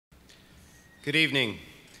Good evening.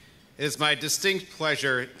 It is my distinct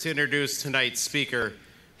pleasure to introduce tonight's speaker,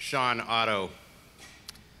 Shawn Otto.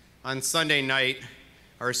 On Sunday night,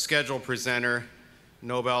 our scheduled presenter,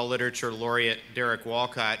 Nobel Literature Laureate Derek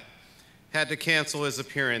Walcott, had to cancel his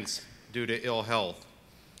appearance due to ill health.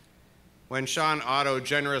 When Shawn Otto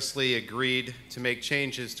generously agreed to make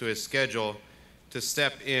changes to his schedule to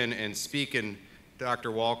step in and speak in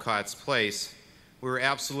Dr. Walcott's place, we were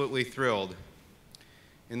absolutely thrilled.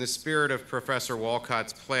 In the spirit of Professor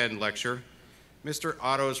Walcott's planned lecture, Mr.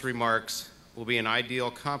 Otto's remarks will be an ideal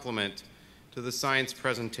complement to the science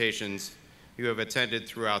presentations you have attended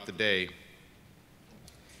throughout the day.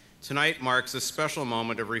 Tonight marks a special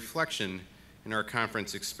moment of reflection in our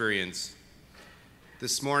conference experience.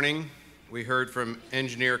 This morning, we heard from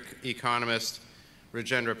engineer-economist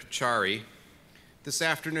Rajendra Pachauri. This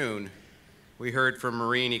afternoon, we heard from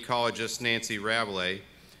marine ecologist Nancy Rabelais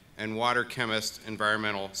and water chemist,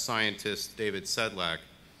 environmental scientist David Sedlak.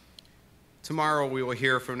 Tomorrow, we will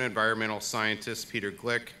hear from environmental scientist Peter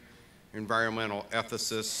Glick, environmental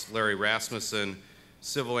ethicist Larry Rasmussen,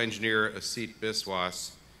 civil engineer Asit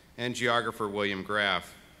Biswas, and geographer William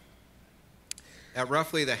Graff. At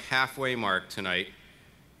roughly the halfway mark tonight,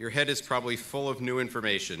 your head is probably full of new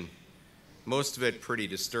information, most of it pretty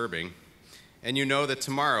disturbing, and you know that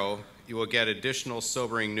tomorrow you will get additional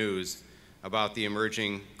sobering news about the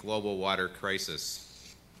emerging global water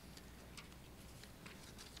crisis.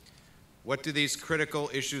 What do these critical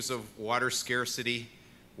issues of water scarcity,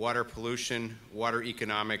 water pollution, water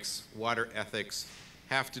economics, water ethics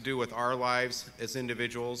have to do with our lives as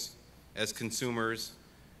individuals, as consumers,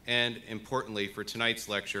 and importantly for tonight's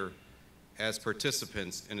lecture, as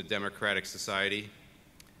participants in a democratic society?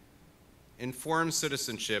 Informed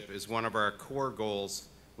citizenship is one of our core goals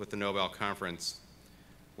with the Nobel Conference.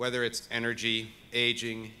 Whether it's energy,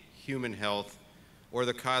 aging, human health, or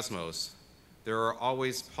the cosmos, there are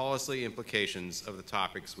always policy implications of the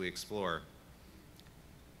topics we explore.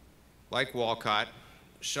 Like Walcott,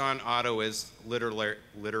 Shawn Otto is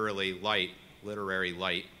literary light,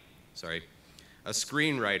 a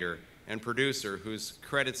screenwriter and producer whose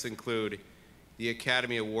credits include the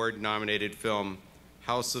Academy Award-nominated film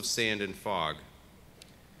House of Sand and Fog.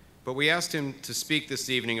 But we asked him to speak this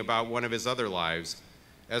evening about one of his other lives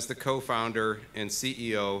as the co-founder and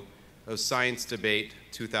CEO of Science Debate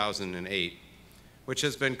 2008, which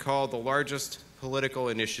has been called the largest political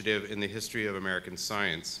initiative in the history of American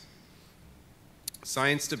science.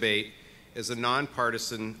 Science Debate is a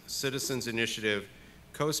nonpartisan citizens initiative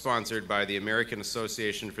co-sponsored by the American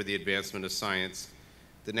Association for the Advancement of Science,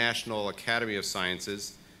 the National Academy of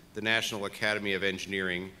Sciences, the National Academy of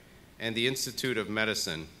Engineering, and the Institute of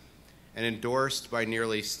Medicine, and endorsed by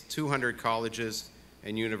nearly 200 colleges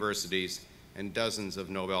and universities and dozens of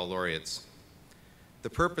Nobel laureates. The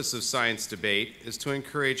purpose of Science Debate is to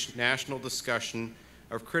encourage national discussion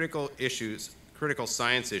of critical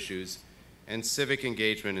science issues and civic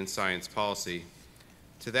engagement in science policy.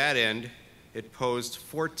 To that end, it posed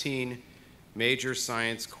 14 major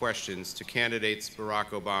science questions to candidates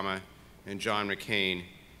Barack Obama and John McCain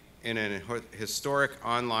in an historic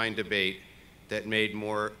online debate that made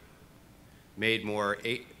more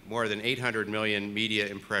than 800 million media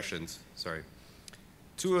impressions.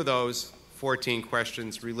 Two of those 14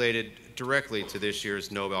 questions related directly to this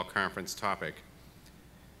year's Nobel Conference topic.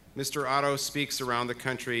 Mr. Otto speaks around the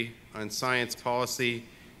country on science policy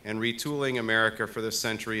and retooling America for the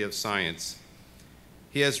century of science.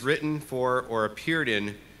 He has written for or appeared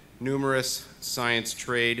in numerous science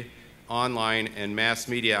trade, online, and mass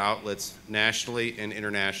media outlets nationally and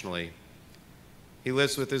internationally. He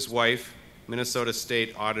lives with his wife, Minnesota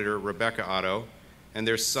State Auditor Rebecca Otto, and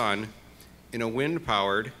their son in a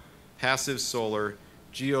wind-powered, passive solar,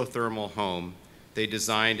 geothermal home they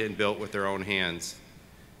designed and built with their own hands.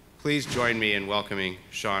 Please join me in welcoming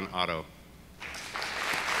Shawn Otto.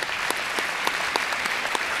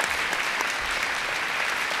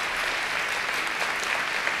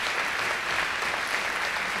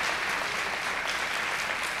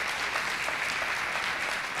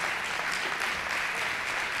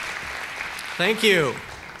 Thank you.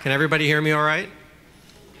 Can everybody hear me all right?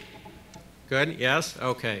 Good? Yes?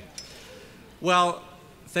 Okay. Well,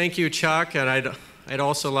 thank you, Chuck, and I'd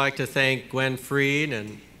also like to thank Gwen Freed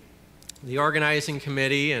and the organizing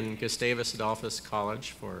committee and Gustavus Adolphus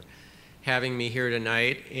College for having me here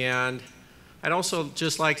tonight. And I'd also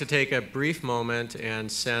just like to take a brief moment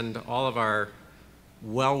and send all of our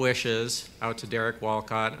well wishes out to Derek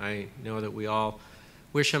Walcott. I know that we all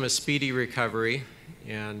wish him a speedy recovery,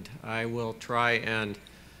 and I will try and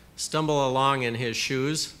stumble along in his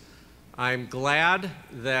shoes I'm glad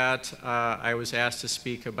that I was asked to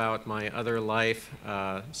speak about my other life,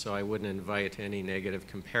 so I wouldn't invite any negative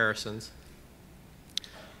comparisons.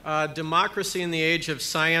 Democracy in the age of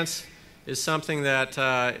science is something that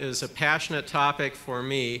is a passionate topic for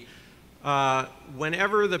me.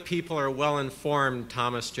 Whenever the people are well informed,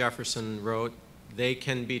 Thomas Jefferson wrote, they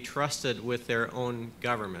can be trusted with their own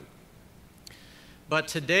government. But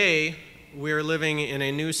today, we're living in a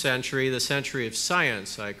new century, the century of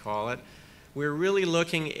science, I call it. We're really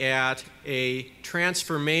looking at a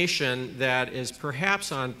transformation that is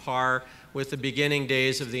perhaps on par with the beginning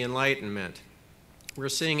days of the Enlightenment. We're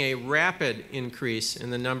seeing a rapid increase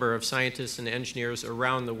in the number of scientists and engineers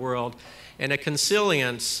around the world, and a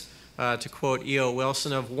consilience, to quote E.O.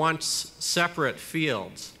 Wilson, of once separate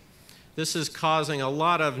fields. This is causing a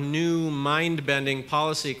lot of new mind-bending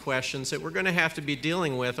policy questions that we're going to have to be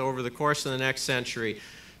dealing with over the course of the next century.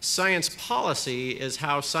 Science policy is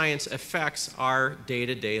how science affects our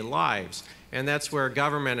day-to-day lives, and that's where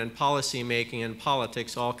government and policy making and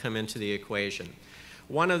politics all come into the equation.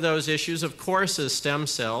 One of those issues, of course, is stem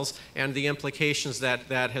cells and the implications that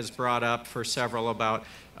that has brought up for several about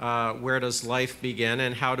where does life begin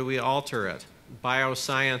and how do we alter it.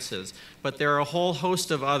 Biosciences, but there are a whole host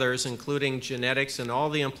of others, including genetics and all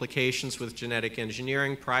the implications with genetic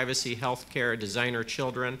engineering, privacy, healthcare, designer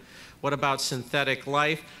children. What about synthetic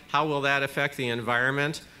life? How will that affect the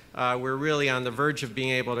environment? We're really on the verge of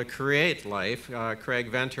being able to create life. Craig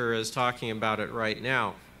Venter is talking about it right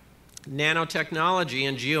now. Nanotechnology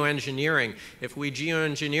and geoengineering. If we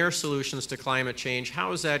geoengineer solutions to climate change,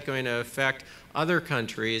 how is that going to affect other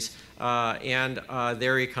countries and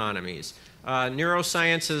their economies?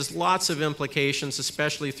 Neuroscience has lots of implications,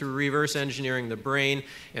 especially through reverse engineering the brain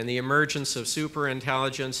and the emergence of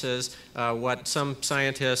superintelligences, what some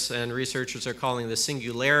scientists and researchers are calling the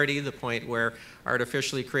singularity, the point where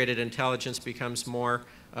artificially created intelligence becomes more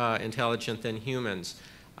intelligent than humans.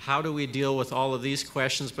 How do we deal with all of these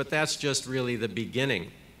questions? But that's just really the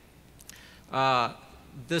beginning.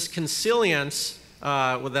 This consilience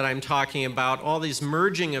that I'm talking about, all these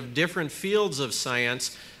merging of different fields of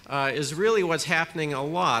science, is really what's happening a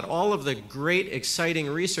lot. All of the great, exciting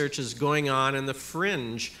research is going on in the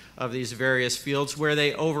fringe of these various fields where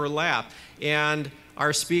they overlap. And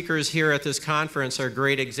our speakers here at this conference are a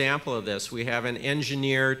great example of this. We have an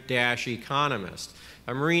engineer-economist,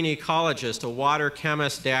 a marine ecologist, a water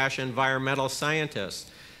chemist-environmental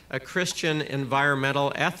scientist, a Christian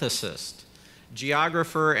environmental ethicist,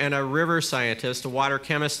 geographer and a river scientist, a water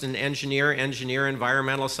chemist and engineer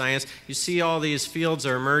environmental science. You see all these fields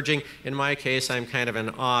are emerging. In my case, I'm kind of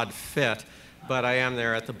an odd fit, but I am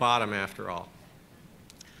there at the bottom after all.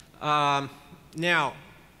 Now,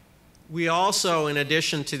 we also, in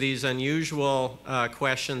addition to these unusual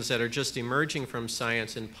questions that are just emerging from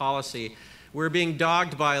science and policy, we're being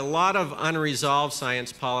dogged by a lot of unresolved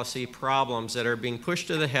science policy problems that are being pushed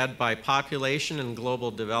to the head by population and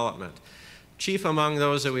global development. Chief among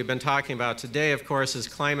those that we've been talking about today, of course, is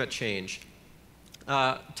climate change.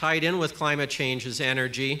 Tied in with climate change is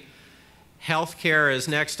energy. Healthcare is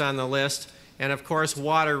next on the list. And of course,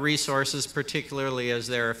 water resources, particularly as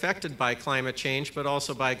they're affected by climate change, but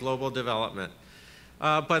also by global development.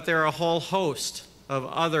 But there are a whole host of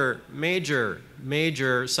other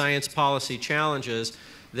major science policy challenges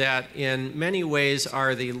that in many ways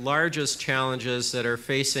are the largest challenges that are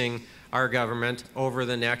facing our government over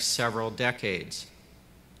the next several decades.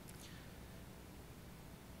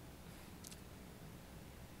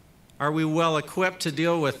 Are we well equipped to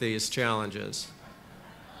deal with these challenges?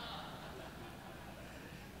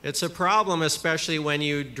 It's a problem, especially when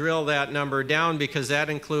you drill that number down, because that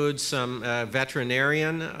includes some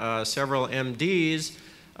veterinarian, several MDs,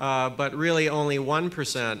 but really only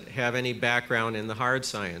 1% have any background in the hard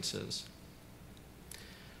sciences.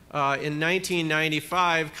 In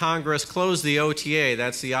 1995, Congress closed the OTA,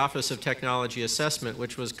 that's the Office of Technology Assessment,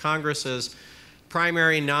 which was Congress's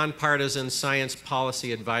primary nonpartisan science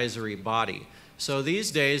policy advisory body. So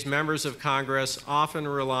these days, members of Congress often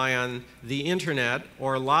rely on the internet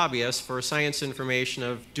or lobbyists for science information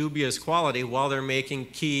of dubious quality while they're making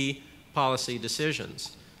key policy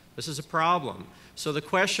decisions. This is a problem. So the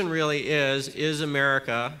question really is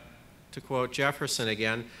America, to quote Jefferson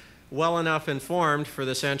again, well enough informed for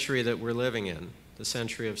the century that we're living in, the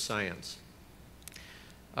century of science?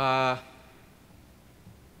 You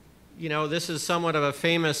know, this is somewhat of a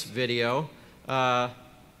famous video, and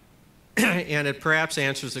it perhaps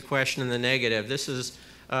answers the question in the negative. This is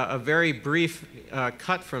a very brief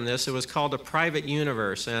cut from this. It was called A Private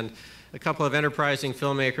Universe, and a couple of enterprising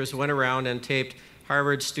filmmakers went around and taped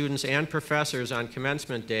Harvard students and professors on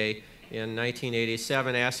commencement day in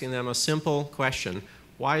 1987, asking them a simple question: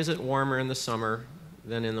 why is it warmer in the summer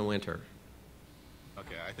than in the winter?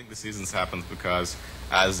 Okay, I think the seasons happen because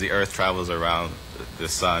as the Earth travels around the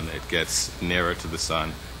sun, it gets nearer to the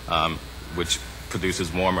sun, which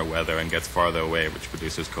produces warmer weather, and gets farther away, which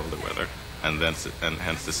produces colder weather, and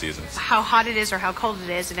hence the seasons. How hot it is or how cold it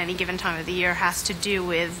is at any given time of the year has to do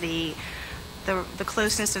with the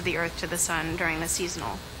closeness of the Earth to the sun during the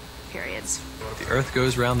seasonal periods. The Earth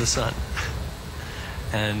goes around the sun,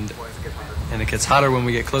 and it gets hotter when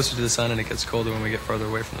we get closer to the sun, and it gets colder when we get further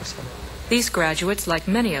away from the sun. These graduates, like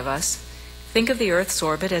many of us, think of the Earth's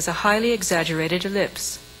orbit as a highly exaggerated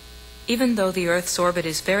ellipse, even though the Earth's orbit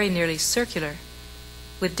is very nearly circular,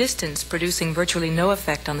 with distance producing virtually no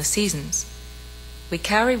effect on the seasons. We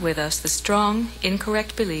carry with us the strong,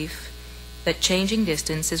 incorrect belief that changing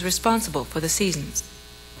distance is responsible for the seasons.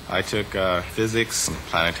 I took physics,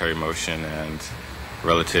 planetary motion, and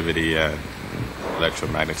relativity, and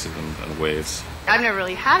electromagnetism and waves. I've never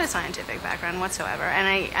really had a scientific background whatsoever,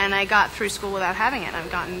 and I got through school without having it.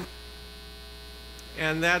 I've gotten...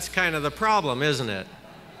 And that's kind of the problem, isn't it?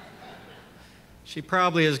 She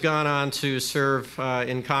probably has gone on to serve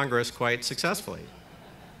in Congress quite successfully.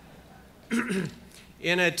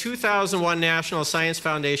 In a 2001 National Science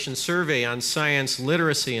Foundation survey on science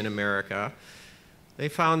literacy in America, they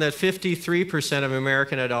found that 53% of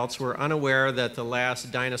American adults were unaware that the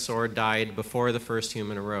last dinosaur died before the first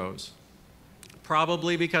human arose.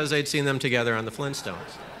 Probably because they'd seen them together on the Flintstones.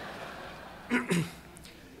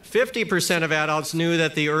 50% of adults knew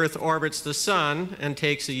that the Earth orbits the sun and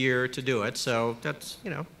takes a year to do it, so that's, you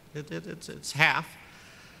know, it's half.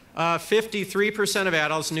 53% of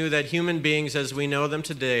adults knew that human beings as we know them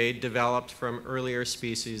today developed from earlier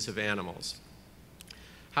species of animals.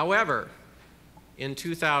 However, in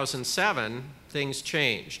 2007, things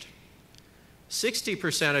changed.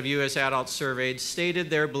 60% of U.S. adults surveyed stated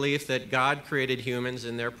their belief that God created humans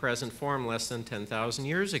in their present form less than 10,000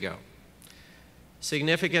 years ago.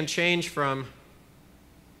 Significant change from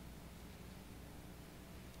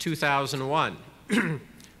 2001.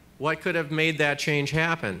 What could have made that change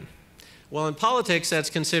happen? Well, in politics,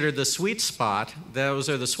 that's considered the sweet spot. Those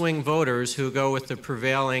are the swing voters who go with the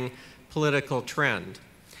prevailing political trend.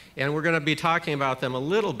 And we're going to be talking about them a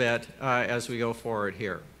little bit as we go forward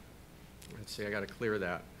here. Let's see, I got to clear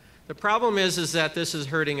that. The problem is that this is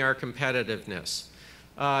hurting our competitiveness.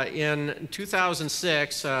 In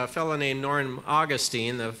 2006, a fellow named Norm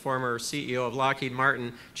Augustine, the former CEO of Lockheed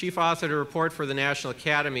Martin, chief authored a report for the National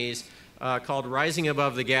Academies called Rising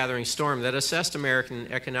Above the Gathering Storm that assessed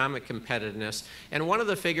American economic competitiveness. And one of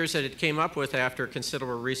the figures that it came up with after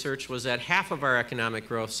considerable research was that half of our economic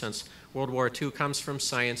growth since World War II comes from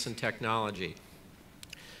science and technology.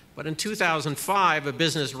 But in 2005, a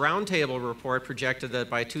Business Roundtable report projected that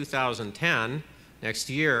by 2010, next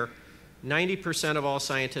year, 90% of all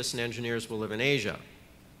scientists and engineers will live in Asia.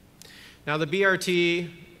 Now, the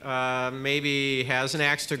BRT maybe has an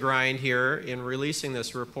axe to grind here in releasing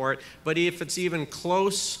this report, but if it's even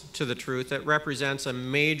close to the truth, it represents a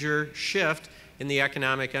major shift in the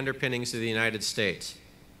economic underpinnings of the United States.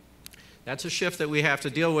 That's a shift that we have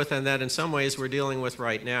to deal with, and that in some ways we're dealing with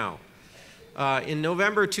right now. In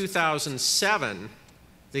November 2007,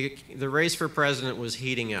 the race for president was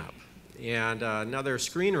heating up. And another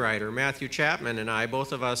screenwriter, Matthew Chapman, and I,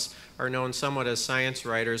 both of us are known somewhat as science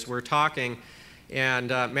writers, were talking, and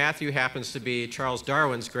Matthew happens to be Charles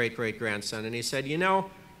Darwin's great-great-grandson, and he said, you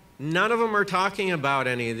know, none of them are talking about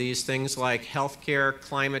any of these things like healthcare,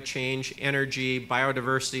 climate change, energy,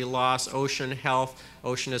 biodiversity loss, ocean health,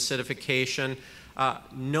 ocean acidification.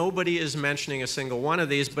 Nobody is mentioning a single one of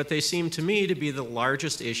these, but they seem to me to be the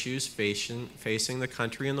largest issues facing the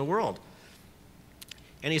country and the world.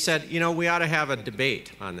 And he said, you know, we ought to have a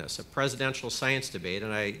debate on this, a presidential science debate.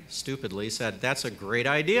 And I stupidly said, that's a great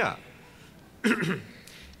idea.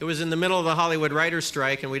 It was in the middle of the Hollywood writers'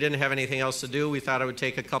 strike, and we didn't have anything else to do. We thought it would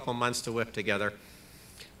take a couple months to whip together.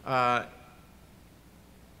 The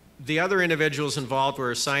other individuals involved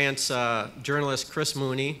were science journalist Chris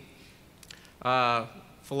Mooney,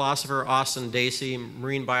 philosopher Austin Dacey,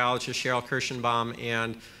 marine biologist Cheryl Kirschenbaum,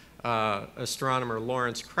 and astronomer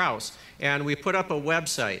Lawrence Krauss. And we put up a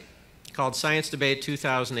website called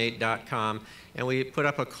sciencedebate2008.com, and we put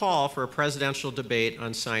up a call for a presidential debate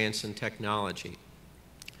on science and technology.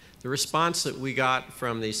 The response that we got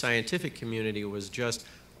from the scientific community was just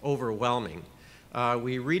overwhelming.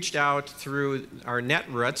 We reached out through our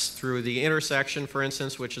netroots, through The Intersection, for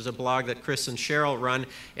instance, which is a blog that Chris and Cheryl run,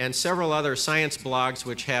 and several other science blogs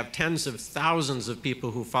which have tens of thousands of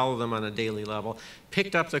people who follow them on a daily level,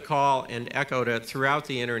 picked up the call and echoed it throughout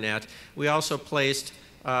the internet. We also placed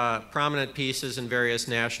prominent pieces in various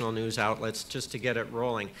national news outlets just to get it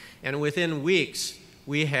rolling. And within weeks,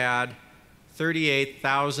 we had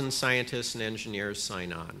 38,000 scientists and engineers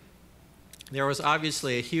sign on. There was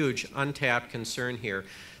obviously a huge untapped concern here.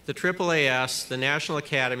 The AAAS, the National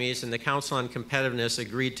Academies, and the Council on Competitiveness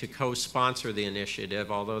agreed to co-sponsor the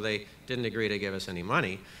initiative, although they didn't agree to give us any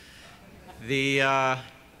money. We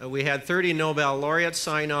had 30 Nobel laureates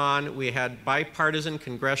sign on. We had bipartisan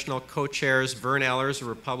congressional co-chairs, Vernon Ehlers, a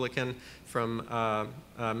Republican from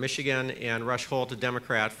Michigan, and Rush Holt, a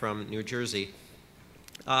Democrat from New Jersey,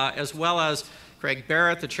 as well as Craig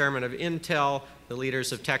Barrett, the chairman of Intel, the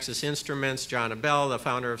leaders of Texas Instruments, John Abell, the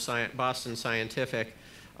founder of Boston Scientific,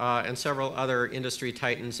 and several other industry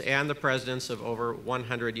titans, and the presidents of over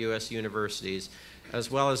 100 U.S. universities, as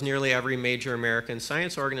well as nearly every major American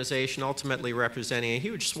science organization, ultimately representing a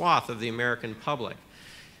huge swath of the American public.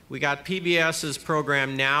 We got PBS's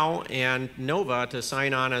program Now and Nova to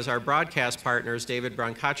sign on as our broadcast partners. David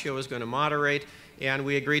Brancaccio was going to moderate, and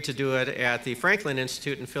we agreed to do it at the Franklin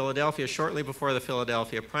Institute in Philadelphia shortly before the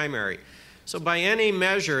Philadelphia primary. So by any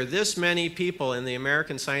measure, this many people in the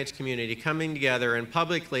American science community coming together and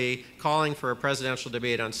publicly calling for a presidential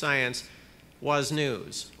debate on science was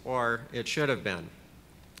news, or it should have been.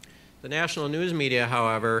 The national news media,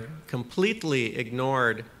 however, completely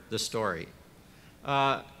ignored the story.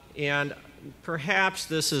 And perhaps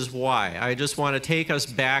this is why. I just want to take us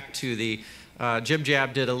back to the Jib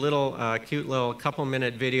Jab did a little cute little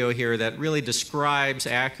couple-minute video here that really describes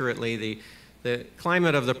accurately the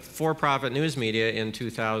climate of the for-profit news media in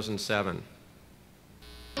 2007.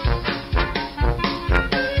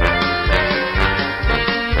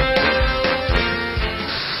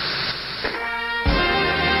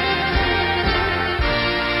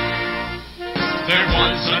 There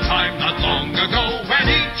was a time not long ago when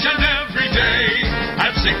each and every day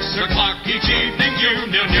at 6 o'clock each evening you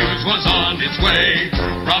knew news was on its way.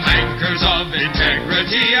 From anchors of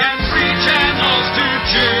integrity and free channels to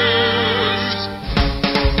choose.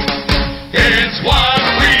 It's what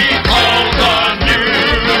we call the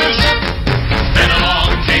news. Then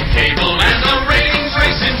along came cable and the ratings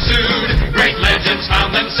race ensued. Great legends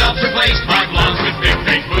found themselves replaced by blondes with big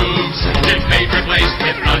fake boobs. Debate replaced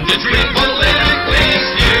with punditry, politically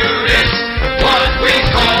skewed. It's what we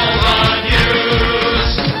call the news.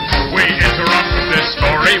 We interrupt this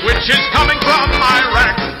story, which is coming from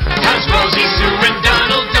Iraq. How's Rosie Sue and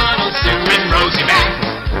Donald, Donald Sue and Rosie back?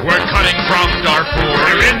 We're cutting from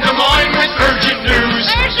Darfur in Des Moines with urgent news.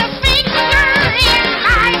 There's a finger in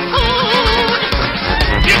my food.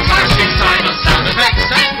 It's flashing silent sound effects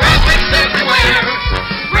and graphics everywhere.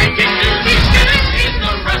 Breaking news each minute in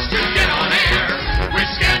the rush to get on air. With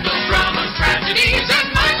scandals, dramas, tragedies, and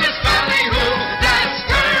mindless ballyhoo that's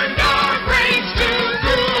turned our brains to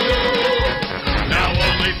goo. Now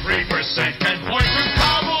only 3% can point to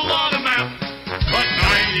Kabul on a map, but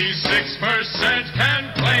 96% can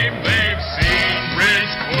claim they've seen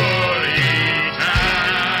rich food eaten.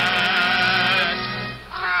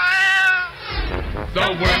 The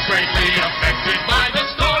world's greatly affected by the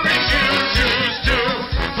stories you choose to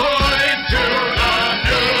put into the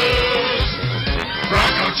news.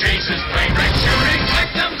 Bronco chases, plane wreck shooting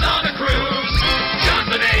victims on a cruise. John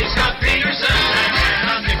Bonet, Scott Peterson, and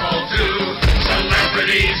Anna Nicole too.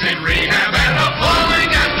 Celebrities in rehab and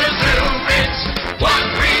appalling at the zoo. It's what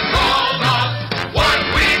we call the, what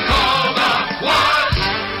we call the, what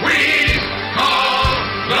we call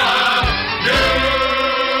the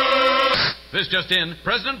news. This just in,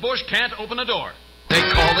 President Bush can't open a door. They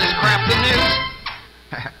call this crap the news?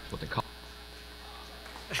 That's what they call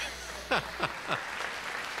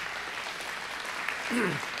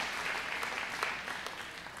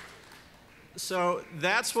So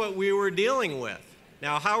that's what we were dealing with.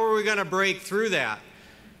 Now, how are we going to break through that?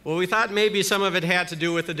 Well, we thought maybe some of it had to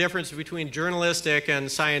do with the difference between journalistic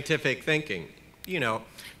and scientific thinking. You know,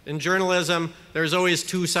 in journalism, there's always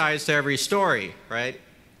two sides to every story, right?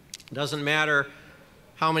 It doesn't matter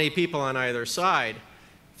how many people on either side.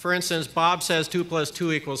 For instance, Bob says 2 +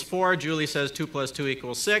 2 = 4. Julie says 2 +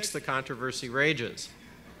 2 = 6. The controversy rages.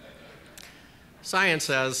 Science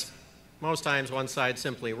says most times one side's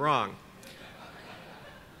simply wrong.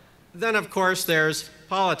 Then, of course, there's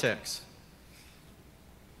politics.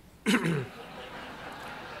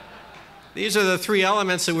 These are the three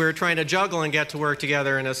elements that we were trying to juggle and get to work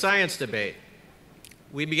together in a science debate.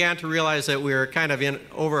 We began to realize that we were kind of in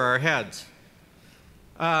over our heads.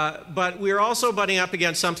 But we were also butting up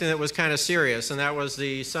against something that was kind of serious, and that was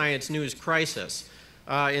the science news crisis.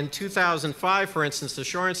 In 2005, for instance, the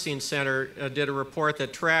Shorenstein Center did a report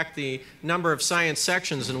that tracked the number of science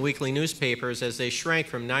sections in weekly newspapers as they shrank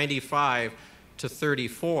from 95 to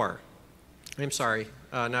 34. I'm sorry,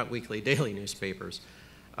 not weekly, daily newspapers.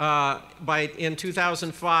 By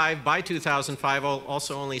 2005,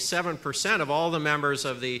 also only 7% of all the members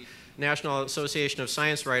of the National Association of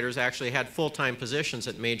Science Writers actually had full-time positions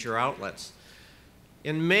at major outlets.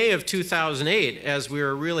 In May of 2008, as we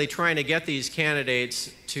were really trying to get these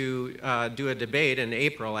candidates to do a debate in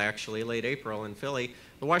April, actually, late April in Philly,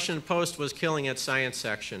 the Washington Post was killing its science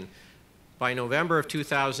section. By November of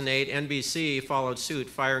 2008, NBC followed suit,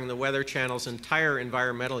 firing the Weather Channel's entire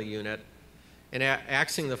environmental unit and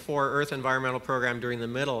axing the 4 Earth Environmental program during the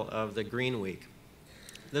middle of the Green Week.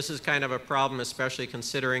 This is kind of a problem, especially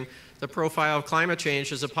considering the profile of climate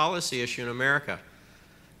change as a policy issue in America.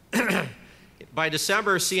 By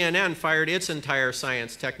December, CNN fired its entire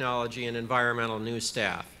science, technology, and environmental news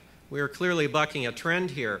staff. We are clearly bucking a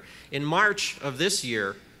trend here. In March of this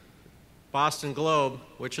year, Boston Globe,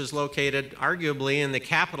 which is located arguably in the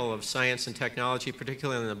capital of science and technology,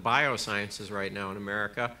 particularly in the biosciences right now in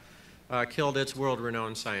America, killed its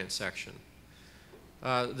world-renowned science section.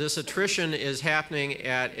 This attrition is happening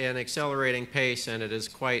at an accelerating pace, and it is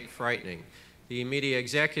quite frightening. The media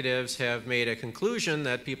executives have made a conclusion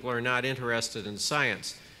that people are not interested in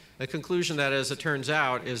science. A conclusion that, as it turns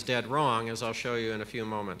out, is dead wrong, as I'll show you in a few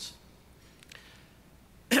moments.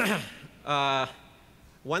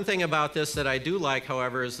 One thing about this that I do like,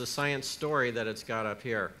 however, is the science story that it's got up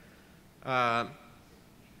here.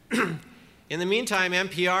 In the meantime,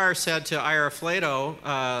 NPR said to Ira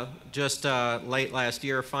Flatow just late last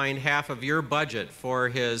year, find half of your budget for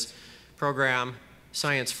his program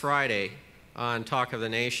Science Friday on Talk of the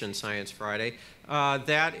Nation, Science Friday.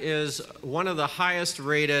 That is one of the highest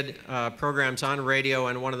rated programs on radio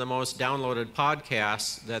and one of the most downloaded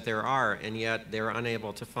podcasts that there are, and yet they're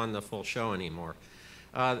unable to fund the full show anymore.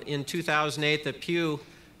 In 2008, the Pew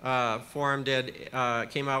Forum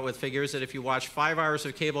came out with figures that if you watch 5 hours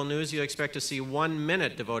of cable news, you expect to see 1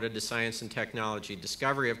 minute devoted to science and technology.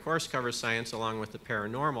 Discovery, of course, covers science along with the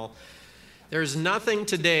paranormal. There's nothing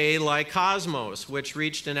today like Cosmos, which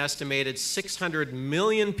reached an estimated 600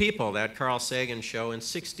 million people, that Carl Sagan show, in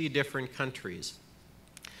 60 different countries.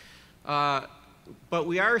 But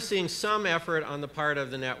we are seeing some effort on the part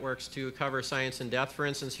of the networks to cover science in depth. For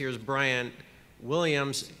instance, here's Brian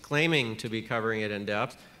Williams claiming to be covering it in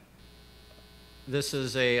depth. This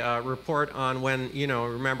is a report on when,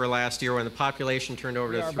 remember last year when the population turned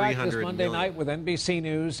over to 300 million. We are back this Monday night with NBC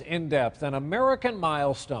News In Depth, an American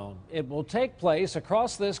milestone. It will take place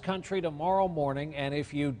across this country tomorrow morning, and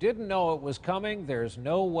if you didn't know it was coming, there's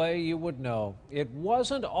no way you would know. It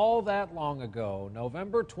wasn't all that long ago,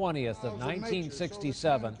 November 20th of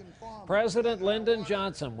 1967, President Lyndon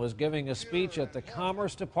Johnson was giving a speech at the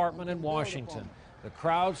Commerce Department in Washington. The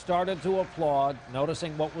crowd started to applaud,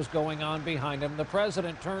 noticing what was going on behind him. The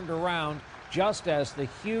president turned around just as the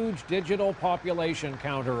huge digital population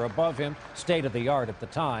counter above him, state of the art at the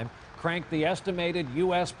time, cranked the estimated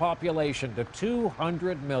U.S. population to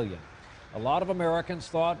 200 million. A lot of Americans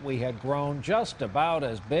thought we had grown just about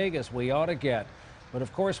as big as we ought to get. But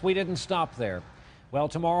of course, we didn't stop there. Well,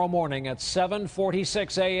 tomorrow morning at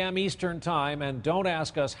 7:46 a.m. Eastern Time, and don't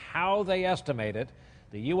ask us how they estimate it,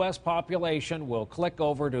 the U.S. population will click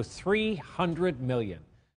over to 300 million.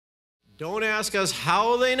 Don't ask us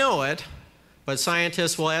how they know it, but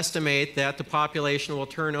scientists will estimate that the population will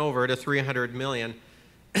turn over to 300 million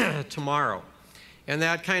tomorrow. And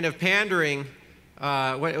that kind of pandering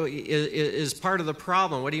is part of the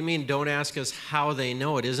problem. What do you mean, don't ask us how they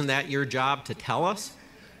know it? Isn't that your job to tell us?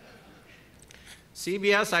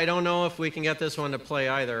 CBS, I don't know if we can get this one to play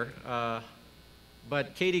either.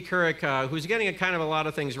 But Katie Couric, who's getting a kind of a lot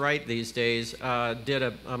of things right these days, did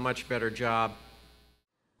a much better job.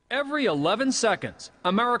 Every 11 seconds,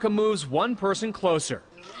 America moves one person closer.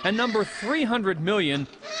 And number 300 million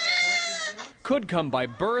could come by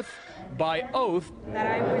birth, by oath, that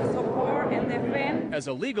I will support and defend, as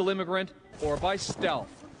a legal immigrant, or by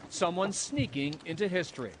stealth, someone sneaking into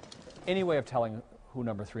history. Any way of telling who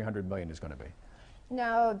number 300 million is going to be?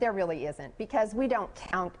 No, there really isn't, because we don't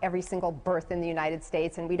count every single birth in the United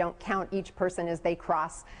States, and we don't count each person as they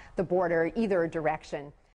cross the border either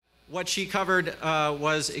direction. What she covered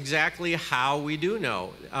was exactly how we do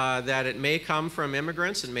know that it may come from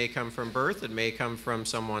immigrants, it may come from birth, it may come from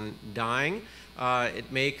someone dying, it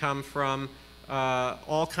may come from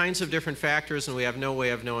all kinds of different factors, and we have no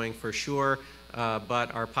way of knowing for sure,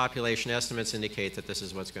 but our population estimates indicate that this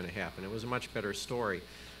is what's going to happen. It was a much better story.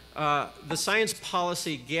 The science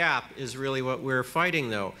policy gap is really what we're fighting,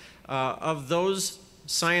 though. Of those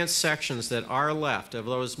science sections that are left, of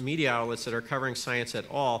those media outlets that are covering science at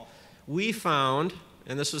all, we found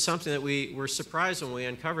and this was something that we were surprised when we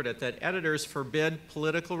uncovered it, that editors forbid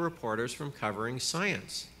political reporters from covering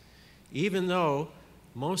science, even though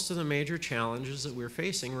most of the major challenges that we're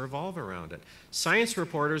facing revolve around it. Science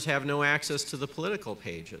reporters have no access to the political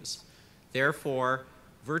pages. Therefore,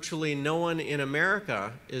 virtually no one in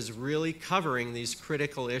America is really covering these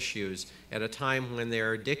critical issues at a time when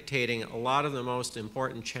they're dictating a lot of the most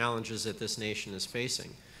important challenges that this nation is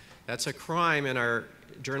facing. That's a crime in our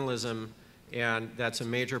journalism, and that's a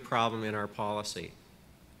major problem in our policy.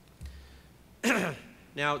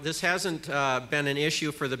 Now, this hasn't been an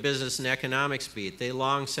issue for the business and economics beat. They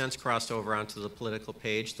long since crossed over onto the political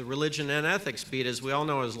page. The religion and ethics beat, as we all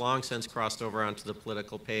know, has long since crossed over onto the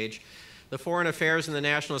political page. The foreign affairs and the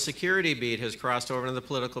national security beat has crossed over to the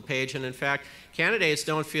political page, and in fact, candidates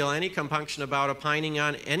don't feel any compunction about opining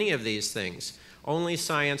on any of these things. Only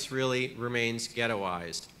science really remains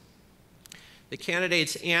ghettoized. The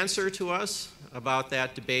candidates' answer to us about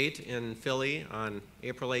that debate in Philly on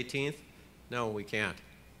April 18th, no, we can't.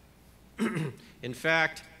 In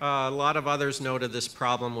fact, a lot of others noted this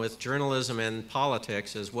problem with journalism and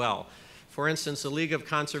politics as well. For instance, the League of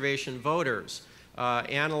Conservation Voters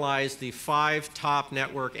analyzed the 5 top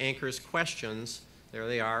network anchors' questions, there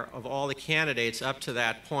they are, of all the candidates up to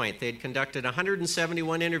that point. They'd conducted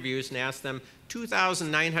 171 interviews and asked them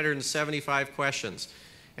 2,975 questions.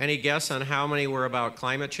 Any guess on how many were about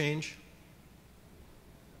climate change?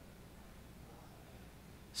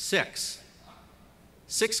 6.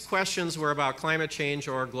 6 questions were about climate change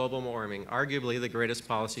or global warming, arguably the greatest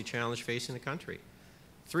policy challenge facing the country.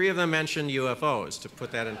 3 of them mentioned UFOs, to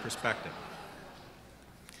put that in perspective.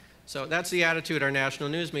 So that's the attitude our national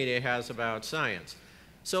news media has about science.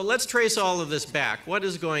 So let's trace all of this back. What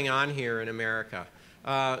is going on here in America?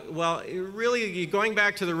 Well, really, going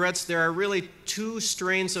back to the roots, there are really 2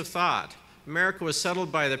 strains of thought. America was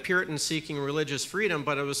settled by the Puritans seeking religious freedom,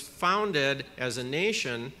 but it was founded as a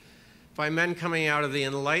nation by men coming out of the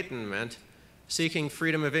Enlightenment, seeking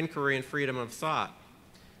freedom of inquiry and freedom of thought.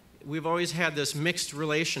 We've always had this mixed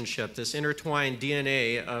relationship, this intertwined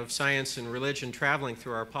DNA of science and religion traveling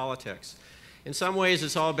through our politics. In some ways,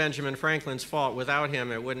 it's all Benjamin Franklin's fault. Without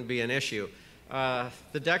him, it wouldn't be an issue.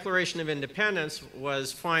 The Declaration of Independence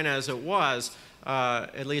was fine as it was,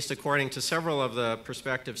 at least according to several of the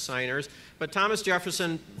prospective signers. But Thomas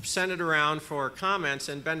Jefferson sent it around for comments,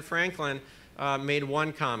 and Ben Franklin made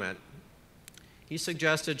one comment. He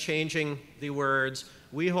suggested changing the words,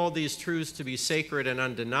 "We hold these truths to be sacred and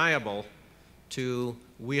undeniable," to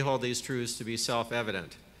 "We hold these truths to be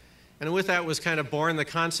self-evident." And with that was kind of born the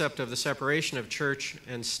concept of the separation of church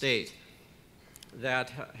and state that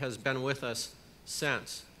has been with us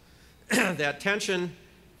since. That tension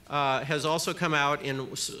has also come out in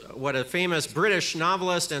what a famous British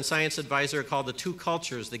novelist and science advisor called the 2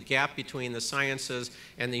 cultures, the gap between the sciences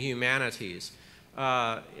and the humanities.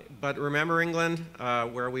 But remember England,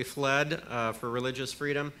 where we fled for religious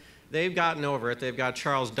freedom? They've gotten over it. They've got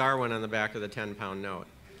Charles Darwin on the back of the 10-pound note.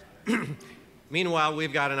 Meanwhile,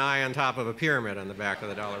 we've got an eye on top of a pyramid on the back of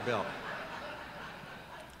the dollar bill.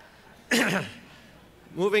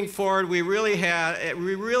 Moving forward, we really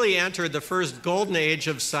entered the first golden age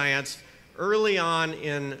of science early on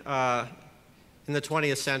in the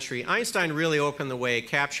 20th century. Einstein really opened the way,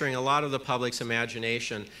 capturing a lot of the public's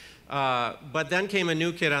imagination. But then came a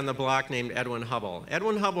new kid on the block named Edwin Hubble.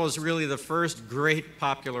 Edwin Hubble is really the first great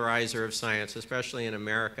popularizer of science, especially in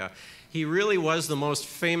America. He really was the most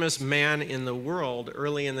famous man in the world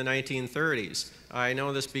early in the 1930s. I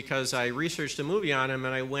know this because I researched a movie on him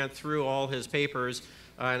and I went through all his papers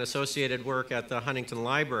and associated work at the Huntington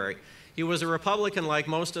Library. He was a Republican like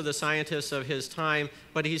most of the scientists of his time,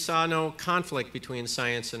 but he saw no conflict between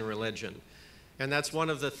science and religion. And that's one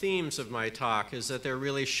of the themes of my talk, is that there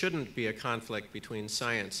really shouldn't be a conflict between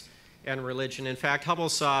science and religion. In fact, Hubble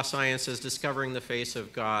saw science as discovering the face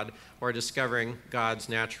of God or discovering God's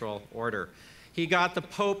natural order. He got the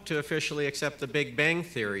Pope to officially accept the Big Bang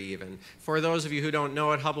Theory even. For those of you who don't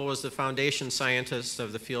know it, Hubble was the foundation scientist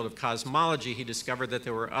of the field of cosmology. He discovered that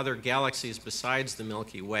there were other galaxies besides the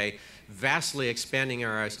Milky Way, vastly expanding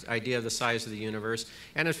our idea of the size of the universe.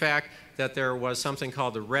 And in fact, that there was something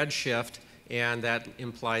called the redshift, and that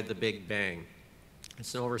implied the Big Bang.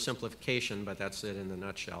 It's an oversimplification, but that's it in a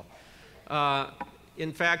nutshell.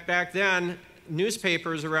 In fact, back then,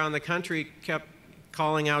 newspapers around the country kept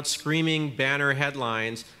calling out screaming banner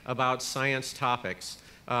headlines about science topics,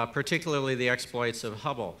 particularly the exploits of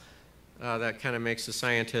Hubble. That kind of makes the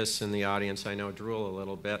scientists in the audience, I know, drool a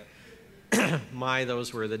little bit. My,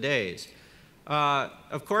 those were the days.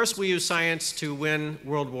 Of course, we use science to win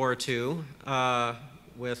World War II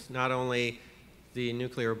with not only the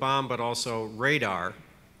nuclear bomb, but also radar.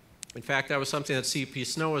 In fact, that was something that C.P.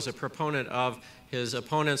 Snow was a proponent of. His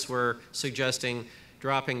opponents were suggesting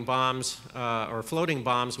dropping bombs or floating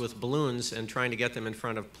bombs with balloons and trying to get them in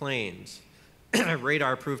front of planes.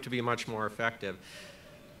 Radar proved to be much more effective.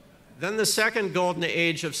 Then the second golden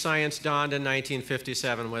age of science dawned in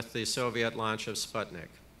 1957 with the Soviet launch of Sputnik.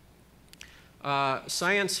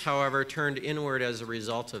 Science, however, turned inward as a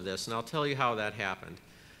result of this, and I'll tell you how that happened.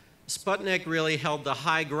 Sputnik really held the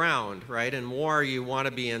high ground, right? In war, you want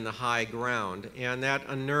to be in the high ground, and that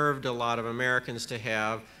unnerved a lot of Americans to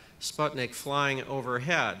have Sputnik flying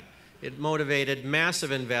overhead. It motivated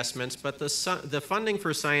massive investments, but the funding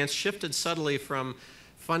for science shifted subtly from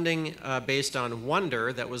funding based on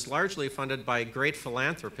wonder that was largely funded by great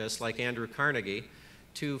philanthropists like Andrew Carnegie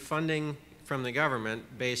to funding from the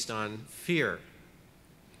government based on fear.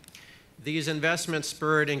 These investments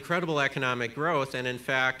spurred incredible economic growth, and in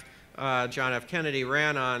fact, John F. Kennedy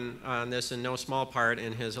ran on this in no small part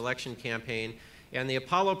in his election campaign, and the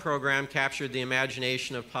Apollo program captured the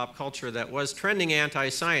imagination of pop culture that was trending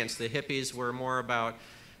anti-science. The hippies were more about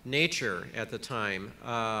nature at the time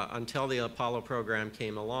until the Apollo program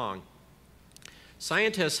came along.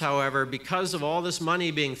 Scientists, however, because of all this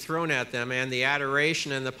money being thrown at them and the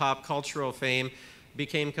adoration and the pop cultural fame,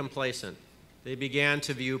 became complacent. They began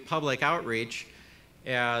to view public outreach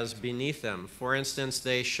as beneath them. For instance,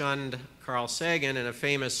 they shunned Carl Sagan in a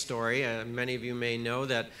famous story. Many of you may know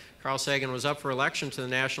that Carl Sagan was up for election to the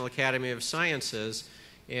National Academy of Sciences,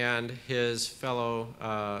 and his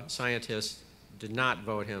fellow scientists did not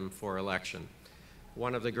vote him for election.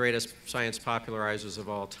 One of the greatest science popularizers of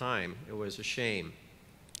all time. It was a shame.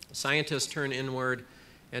 Scientists turned inward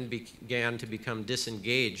and began to become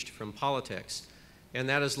disengaged from politics, and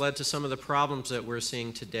that has led to some of the problems that we're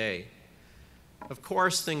seeing today. Of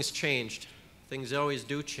course, things changed. Things always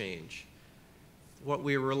do change. What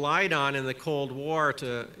we relied on in the Cold War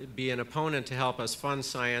to be an opponent to help us fund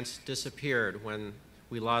science disappeared when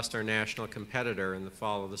we lost our national competitor in the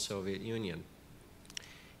fall of the Soviet Union.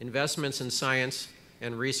 Investments in science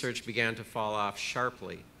and research began to fall off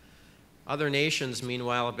sharply. Other nations,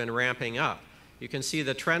 meanwhile, have been ramping up. You can see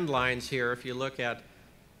the trend lines here if you look at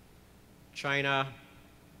China,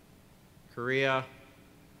 Korea,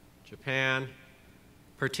 Japan.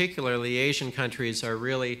 Particularly, Asian countries are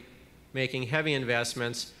really making heavy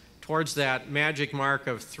investments towards that magic mark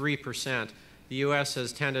of 3%. The U.S.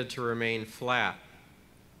 has tended to remain flat.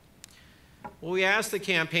 Well, we asked the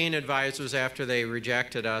campaign advisors after they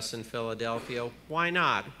rejected us in Philadelphia, why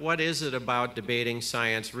not? What is it about debating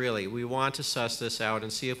science, really? We want to suss this out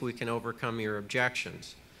and see if we can overcome your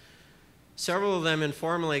objections. Several of them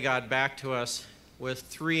informally got back to us with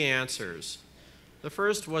 3 answers. The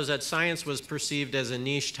first was that science was perceived as a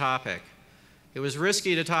niche topic. It was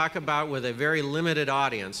risky to talk about with a very limited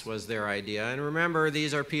audience, was their idea. And remember,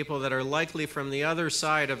 these are people that are likely from the other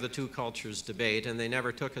side of the two cultures debate, and they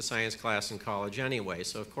never took a science class in college anyway,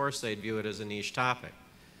 so of course they'd view it as a niche topic.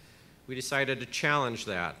 We decided to challenge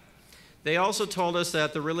that. They also told us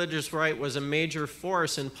that the religious right was a major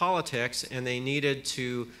force in politics, and they needed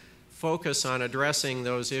to focus on addressing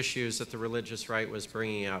those issues that the religious right was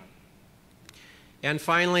bringing up. And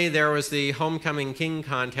finally, there was the homecoming king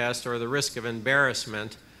contest, or the risk of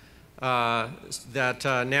embarrassment, that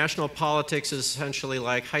national politics is essentially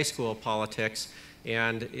like high school politics,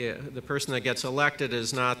 and the person that gets elected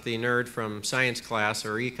is not the nerd from science class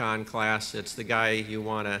or econ class, it's the guy you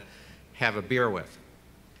want to have a beer with.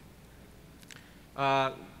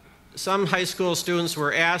 Some high school students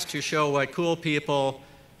were asked to show what cool people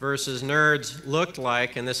versus nerds looked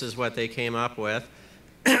like, and this is what they came up with.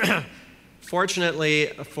 Fortunately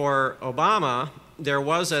for Obama, there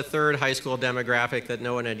was a third high school demographic that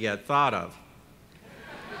no one had yet thought of.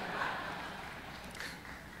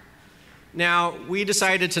 Now, we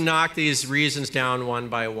decided to knock these reasons down one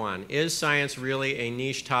by one. Is science really a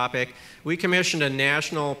niche topic? We commissioned a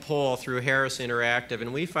national poll through Harris Interactive,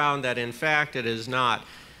 and we found that, in fact, it is not.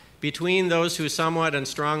 Between those who somewhat and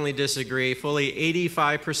strongly disagree, fully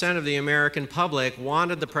 85% of the American public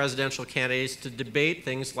wanted the presidential candidates to debate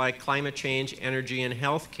things like climate change, energy, and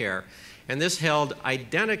health care. And this held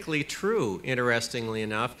identically true, interestingly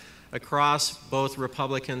enough, across both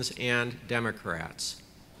Republicans and Democrats.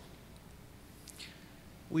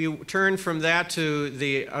 We turn from that to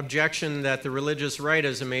the objection that the religious right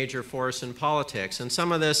is a major force in politics. And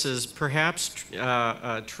some of this is perhaps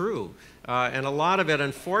true. And a lot of it,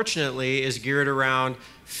 unfortunately, is geared around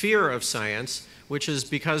fear of science, which is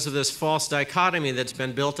because of this false dichotomy that's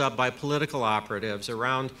been built up by political operatives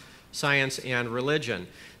around science and religion.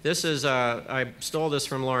 This is, I stole this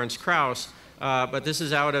from Lawrence Krauss, but this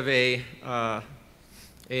is out of a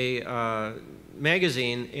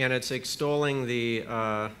magazine, and it's extolling the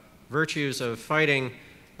virtues of fighting.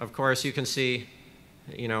 Of course, you can see,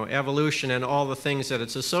 you know, evolution and all the things that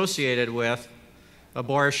it's associated with: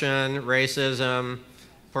 abortion, racism,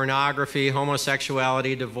 pornography,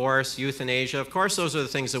 homosexuality, divorce, euthanasia. Of course, those are the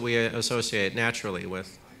things that we associate naturally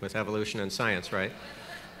with evolution and science, right?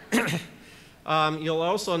 You'll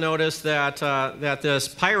also notice that, that this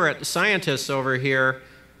pirate scientist over here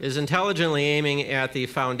is intelligently aiming at the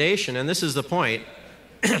foundation, and this is the point,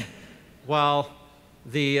 while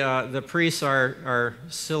the priests are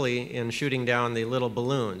silly in shooting down the little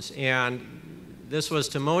balloons. And this was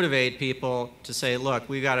to motivate people to say, look,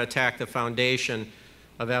 we've got to attack the foundation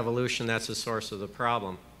of evolution. That's the source of the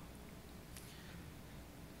problem.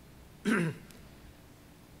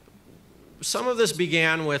 Some of this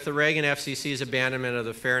began with the Reagan FCC's abandonment of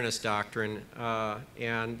the fairness doctrine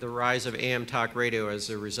and the rise of AM talk radio as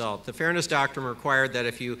a result. The fairness doctrine required that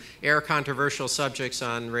if you air controversial subjects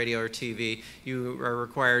on radio or TV, you are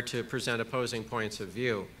required to present opposing points of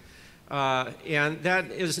view. And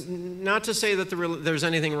that is not to say that there's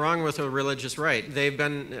anything wrong with a religious right. They've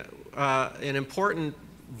been an important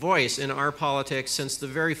voice in our politics since the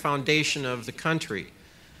very foundation of the country.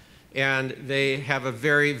 And they have a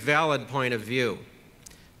very valid point of view.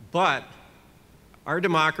 But our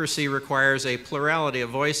democracy requires a plurality of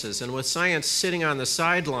voices, and with science sitting on the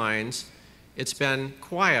sidelines, it's been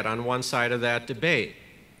quiet on one side of that debate.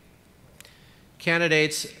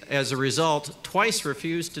 Candidates, as a result, twice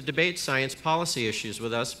refused to debate science policy issues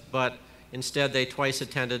with us, but instead they twice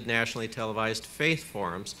attended nationally televised faith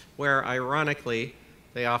forums, where, ironically,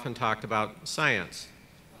 they often talked about science.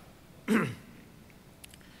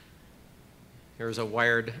 Here's a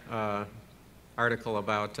Wired article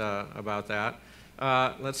about that.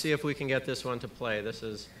 Let's see if we can get this one to play. This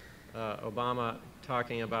is Obama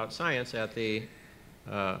talking about science at the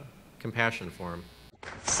Compassion Forum.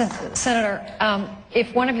 Senator,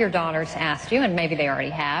 if one of your daughters asked you, and maybe they already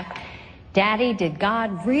have, Daddy, did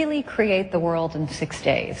God really create the world in 6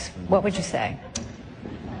 days? What would you say?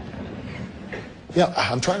 Yeah,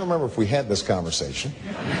 I'm trying to remember if we had this conversation.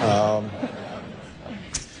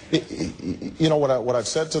 You know, what I've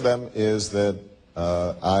said to them is that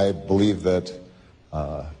I believe that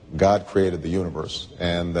God created the universe,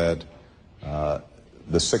 and that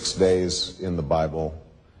the 6 days in the Bible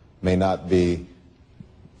may not be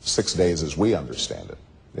 6 days as we understand it.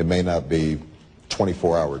 It may not be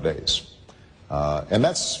 24-hour days. And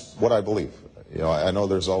that's what I believe. You know, I know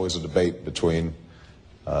there's always a debate between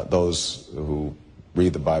those who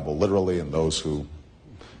read the Bible literally and those who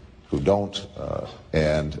don't,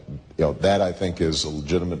 and you know, that I think is a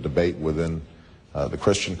legitimate debate within the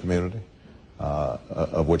Christian community,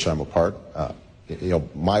 of which I'm a part. You know,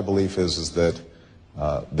 my belief is that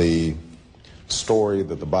the story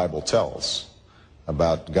that the Bible tells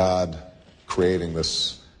about God creating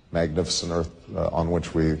this magnificent earth on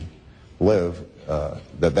which we live,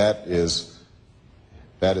 that is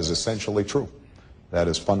essentially true. That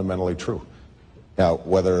is fundamentally true. Now,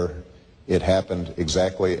 whether it happened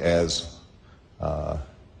exactly as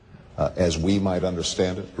we might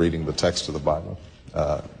understand it, reading the text of the Bible,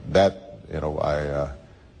 that, you know,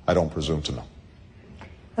 I don't presume to know.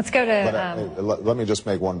 Let's go to... But let me just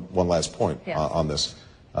make one last point on this.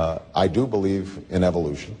 I do believe in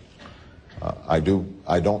evolution. I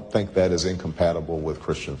don't think that is incompatible with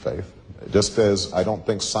Christian faith, just as I don't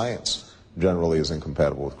think science generally is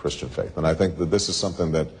incompatible with Christian faith. And I think that this is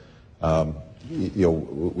something that you know,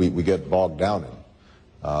 we get bogged down in.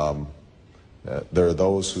 There are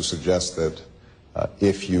those who suggest that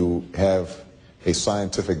if you have a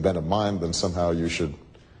scientific bent of mind, then somehow you should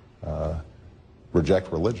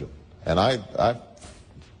reject religion. And I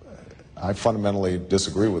fundamentally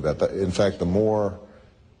disagree with that. In fact, the more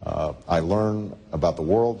I learn about the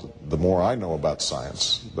world, the more I know about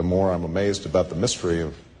science, the more I'm amazed about the mystery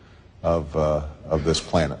of this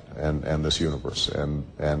planet and this universe, and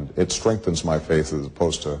it strengthens my faith as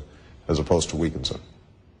opposed to weakens it.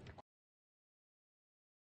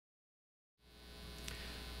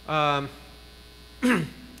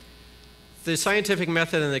 The scientific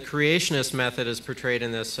method and the creationist method is portrayed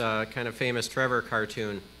in this kind of famous Trevor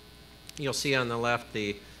cartoon. You'll see on the left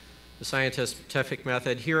the scientific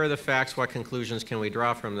method. Here are the facts. What conclusions can we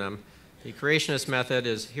draw from them? The creationist method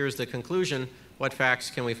is, here's the conclusion. What facts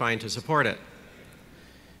can we find to support it?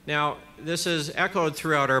 Now, this is echoed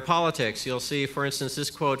throughout our politics. You'll see, for instance, this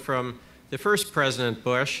quote from the first President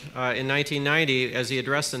Bush in 1990 as he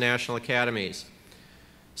addressed the National Academies.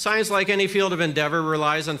 Science, like any field of endeavor,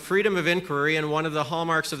 relies on freedom of inquiry, and one of the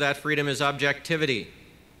hallmarks of that freedom is objectivity.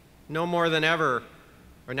 No more than ever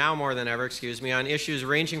or now more than ever, excuse me, on issues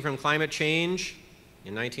ranging from climate change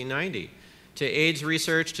in 1990 to AIDS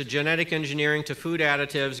research, to genetic engineering, to food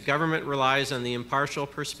additives. Government relies on the impartial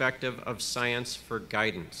perspective of science for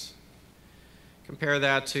guidance. Compare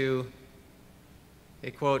that to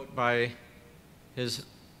a quote by his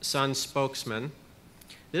son's spokesman.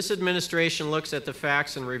 This administration looks at the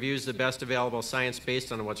facts and reviews the best available science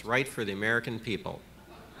based on what's right for the American people.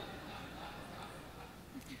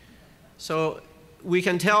 So we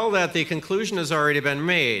can tell that the conclusion has already been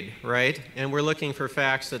made, right? And we're looking for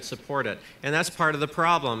facts that support it. And that's part of the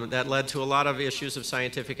problem that led to a lot of issues of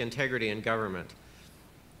scientific integrity in government.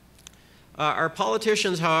 Our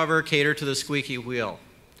politicians, however, cater to the squeaky wheel.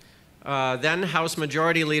 Then House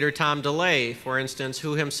Majority Leader Tom DeLay, for instance,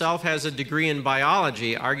 who himself has a degree in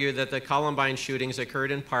biology, argued that the Columbine shootings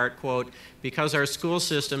occurred in part, quote, because our school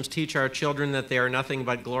systems teach our children that they are nothing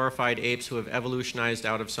but glorified apes who have evolutionized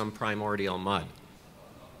out of some primordial mud.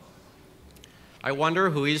 I wonder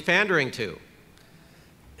who he's pandering to.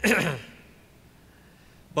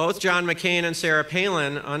 Both John McCain and Sarah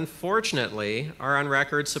Palin, unfortunately, are on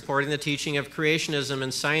record supporting the teaching of creationism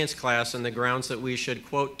in science class on the grounds that we should,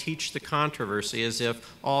 quote, teach the controversy as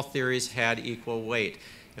if all theories had equal weight.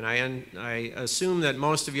 And I assume that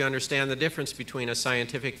most of you understand the difference between a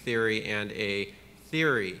scientific theory and a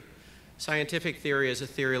theory. Scientific theory is a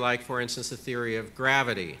theory like, for instance, the theory of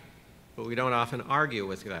gravity, but we don't often argue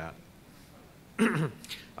with that.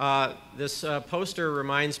 This poster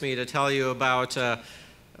reminds me to tell you about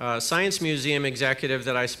Science Museum executive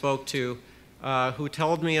that I spoke to who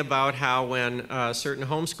told me about how when certain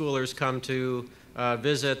homeschoolers come to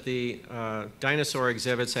visit the dinosaur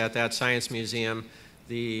exhibits at that science museum,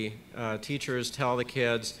 the teachers tell the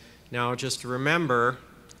kids, now just remember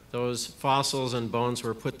those fossils and bones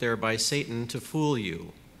were put there by Satan to fool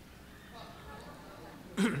you.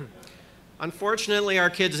 Unfortunately, our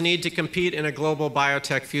kids need to compete in a global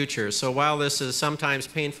biotech future. So while this is sometimes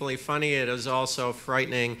painfully funny, it is also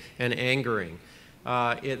frightening and angering.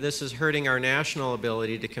 This is hurting our national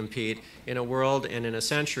ability to compete in a world and in a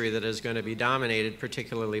century that is going to be dominated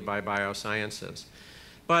particularly by biosciences.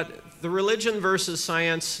 But the religion versus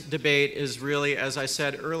science debate is really, as I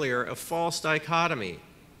said earlier, a false dichotomy.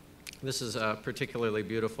 This is a particularly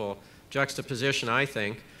beautiful juxtaposition, I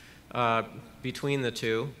think, between the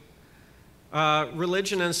two.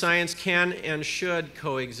 Religion and science can and should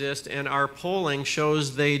coexist, and our polling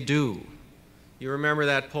shows they do. You remember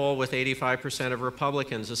that poll with 85% of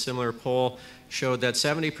Republicans. A similar poll showed that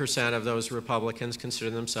 70% of those Republicans consider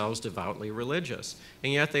themselves devoutly religious,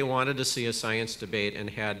 and yet they wanted to see a science debate and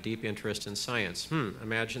had deep interest in science.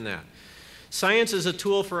 Imagine that. Science is a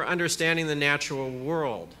tool for understanding the natural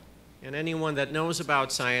world. And anyone that knows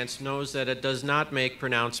about science knows that it does not make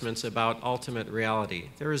pronouncements about ultimate reality.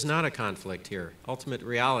 There is not a conflict here. Ultimate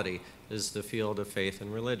reality is the field of faith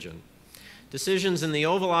and religion. Decisions in the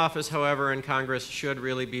Oval Office, however, in Congress should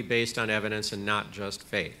really be based on evidence and not just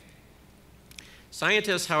faith.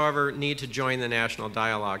 Scientists, however, need to join the national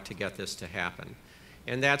dialogue to get this to happen.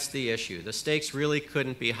 And that's the issue. The stakes really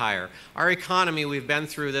couldn't be higher. Our economy, we've been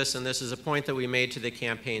through this, and this is a point that we made to the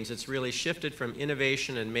campaigns. It's really shifted from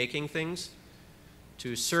innovation and making things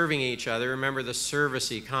to serving each other. Remember the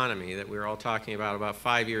service economy that we were all talking about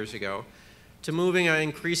 5 years ago, to moving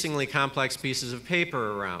increasingly complex pieces of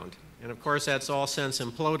paper around. And of course, that's all since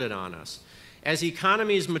imploded on us. As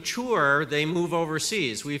economies mature, they move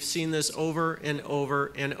overseas. We've seen this over and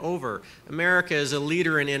over and over. America is a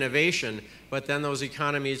leader in innovation, but then those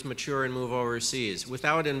economies mature and move overseas.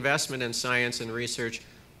 Without investment in science and research,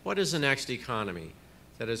 what is the next economy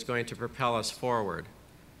that is going to propel us forward?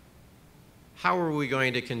 How are we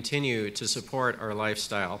going to continue to support our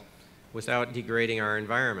lifestyle without degrading our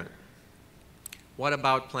environment? What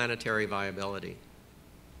about planetary viability?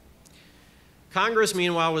 Congress,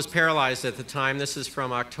 meanwhile, was paralyzed at the time. This is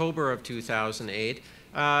from October of 2008.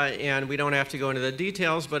 And we don't have to go into the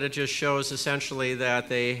details, but it just shows essentially that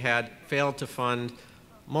they had failed to fund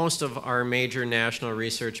most of our major national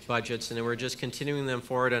research budgets, and they were just continuing them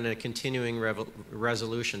forward on a continuing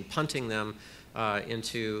resolution, punting them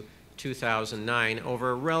into 2009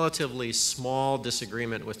 over a relatively small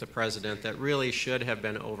disagreement with the president that really should have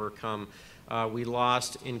been overcome. We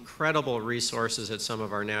lost incredible resources at some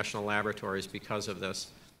of our national laboratories because of this.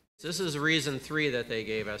 This is reason 3 that they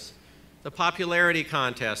gave us. The popularity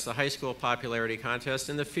contest, the high school popularity contest,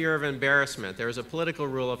 and the fear of embarrassment. There's a political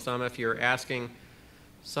rule of thumb: if you're asking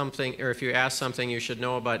something, or if you ask something you should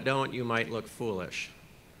know but don't, you might look foolish.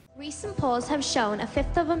 Recent polls have shown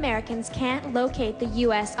 1/5 of Americans can't locate the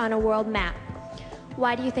U.S. on a world map.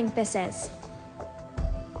 Why do you think this is?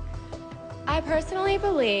 I personally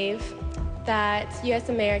believe that U.S.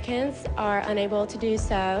 Americans are unable to do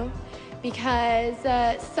so because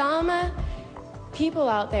some people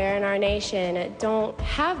out there in our nation don't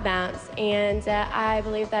have maps, and I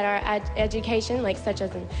believe that our education, like such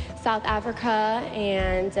as in South Africa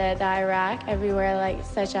and the Iraq, everywhere like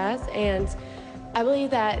such as, and I believe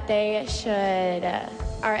that they should,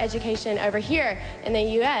 our education over here in the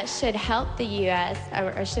U.S. should help the U.S.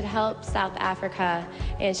 or should help South Africa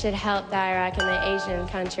and should help the Iraq and the Asian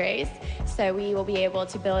countries, so we will be able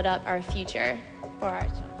to build up our future for our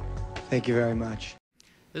children. Thank you very much.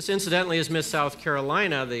 This, incidentally, is Miss South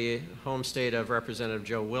Carolina, the home state of Representative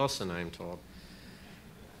Joe Wilson, I'm told.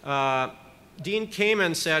 Dean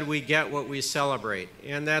Kamen said, "We get what we celebrate,"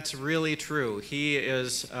 and that's really true. He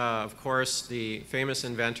is, of course, the famous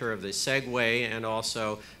inventor of the Segway and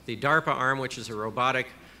also the DARPA arm, which is a robotic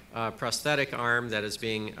prosthetic arm that is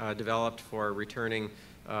being developed for returning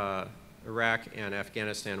Iraq and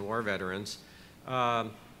Afghanistan war veterans.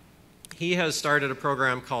 He has started a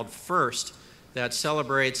program called FIRST that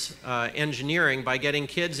celebrates engineering by getting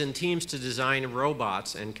kids in teams to design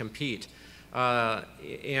robots and compete,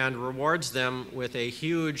 and rewards them with a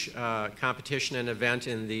huge competition and event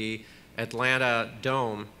in the Atlanta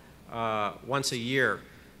Dome once a year.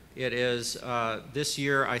 It is, this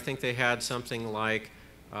year, I think they had something like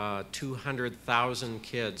 200,000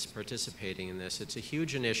 kids participating in this. It's a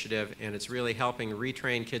huge initiative, and it's really helping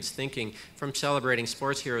retrain kids' thinking from celebrating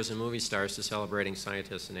sports heroes and movie stars to celebrating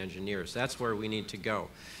scientists and engineers. That's where we need to go.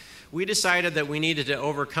 We decided that we needed to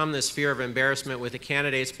overcome this fear of embarrassment with the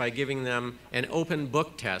candidates by giving them an open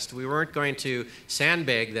book test. We weren't going to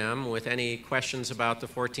sandbag them with any questions about the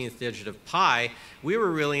 14th digit of pi. We were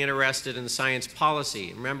really interested in science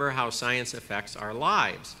policy. Remember how science affects our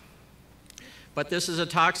lives. But this is a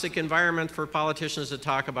toxic environment for politicians to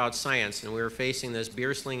talk about science, and we were facing this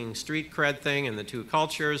beer-slinging street cred thing and the two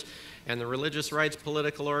cultures and the religious rights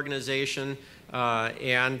political organization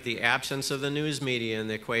and the absence of the news media in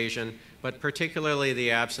the equation, but particularly the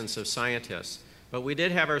absence of scientists. But we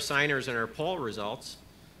did have our signers and our poll results,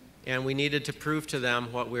 and we needed to prove to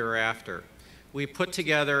them what we were after. We put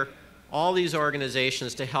together all these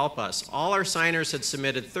organizations to help us. All our signers had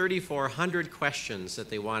submitted 3,400 questions that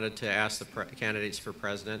they wanted to ask the candidates for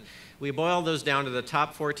president. We boiled those down to the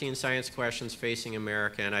top 14 science questions facing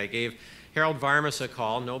America, and I gave Harold Varmus a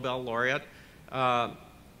call, Nobel laureate, who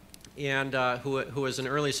was an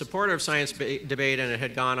early supporter of science debate and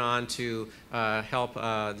had gone on to help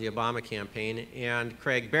the Obama campaign, and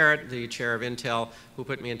Craig Barrett, the chair of Intel, who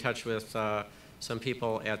put me in touch with some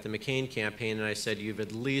people at the McCain campaign, and I said, "You've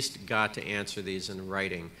at least got to answer these in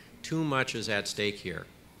writing. Too much is at stake here."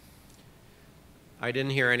 I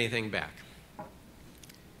didn't hear anything back.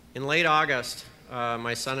 In late August,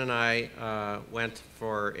 my son and I went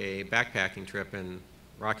for a backpacking trip in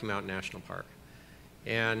Rocky Mountain National Park.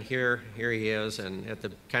 And here he is, and at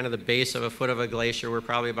the kind of the base of a foot of a glacier, we're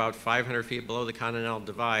probably about 500 feet below the Continental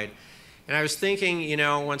Divide. And I was thinking, you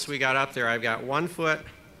know, once we got up there, I've got 1 foot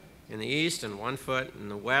in the east and 1 foot in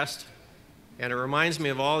the west. And it reminds me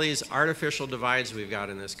of all these artificial divides we've got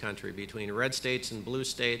in this country between red states and blue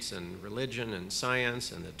states and religion and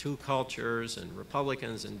science and the two cultures and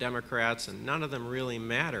Republicans and Democrats, and none of them really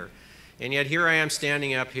matter. And yet here I am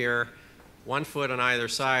standing up here, 1 foot on either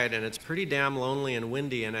side, and it's pretty damn lonely and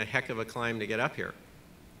windy and a heck of a climb to get up here.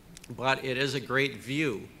 But it is a great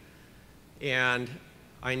view, and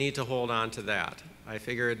I need to hold on to that. I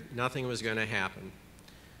figured nothing was going to happen.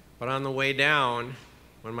 But on the way down,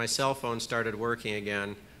 when my cell phone started working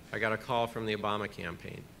again, I got a call from the Obama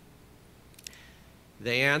campaign.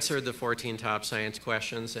 They answered the 14 top science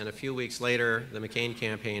questions, and a few weeks later, the McCain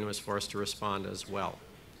campaign was forced to respond as well.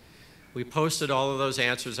 We posted all of those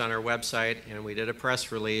answers on our website, and we did a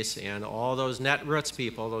press release, and all those Netroots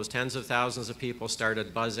people, those tens of thousands of people,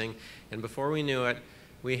 started buzzing, and before we knew it,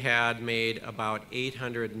 we had made about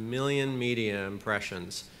 800 million media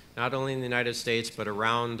impressions, not only in the United States, but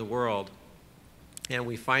around the world. And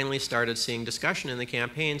we finally started seeing discussion in the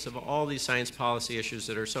campaigns of all these science policy issues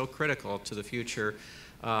that are so critical to the future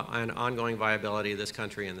and ongoing viability of this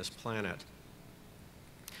country and this planet.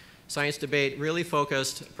 Science debate really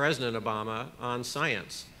focused President Obama on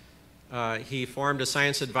science. He formed a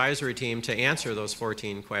science advisory team to answer those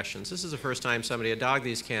 14 questions. This is the first time somebody had dogged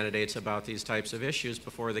these candidates about these types of issues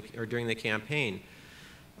before or during the campaign.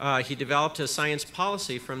 He developed a science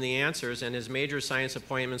policy from the answers, and his major science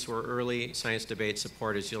appointments were early science debate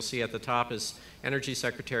supporters. You'll see at the top is Energy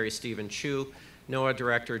Secretary Stephen Chu, NOAA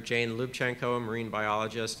Director Jane Lubchenco, a marine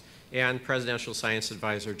biologist, and Presidential Science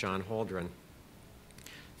Advisor John Holdren.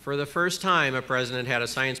 For the first time, a president had a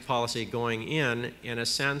science policy going in a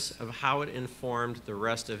sense of how it informed the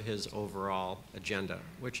rest of his overall agenda,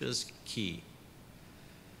 which is key.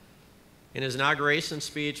 In his inauguration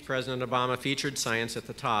speech, President Obama featured science at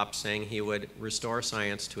the top, saying he would restore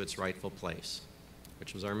science to its rightful place,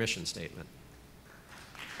 which was our mission statement.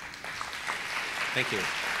 Thank you.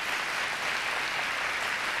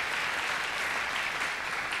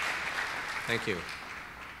 Thank you.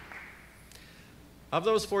 Of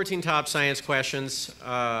those 14 top science questions,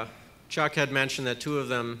 Chuck had mentioned that 2 of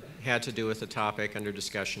them had to do with the topic under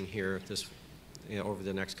discussion here over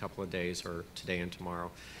the next couple of days, or today and tomorrow.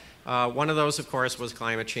 One of those, of course, was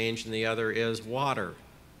climate change, and the other is water.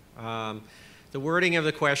 The wording of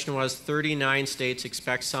the question was 39 states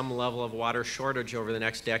expect some level of water shortage over the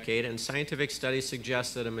next decade, and scientific studies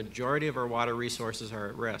suggest that a majority of our water resources are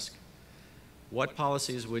at risk. What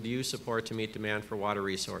policies would you support to meet demand for water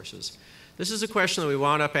resources? This is a question that we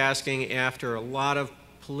wound up asking after a lot of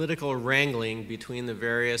political wrangling between the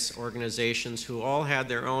various organizations who all had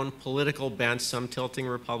their own political bents, some tilting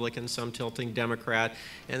Republican, some tilting Democrat,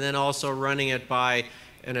 and then also running it by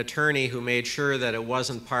an attorney who made sure that it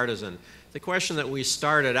wasn't partisan. The question that we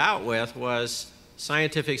started out with was,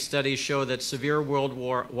 scientific studies show that severe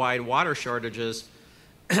worldwide water shortages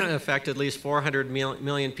affect at least 400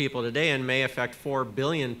 million people today and may affect 4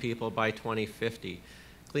 billion people by 2050.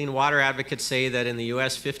 Clean water advocates say that in the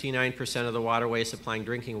U.S., 59% of the waterways supplying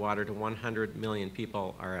drinking water to 100 million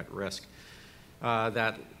people are at risk.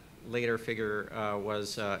 That later figure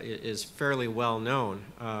is fairly well known.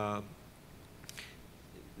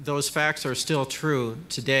 Those facts are still true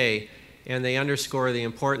today, and they underscore the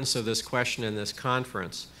importance of this question in this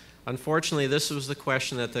conference. Unfortunately, this was the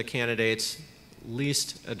question that the candidates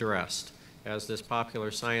least addressed, as this popular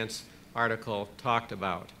science article talked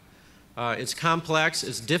about. It's complex,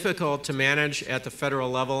 it's difficult to manage at the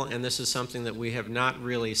federal level, and this is something that we have not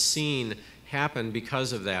really seen happen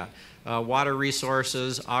because of that. Water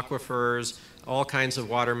resources, aquifers, all kinds of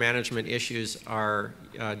water management issues are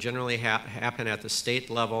generally happen at the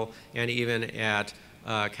state level and even at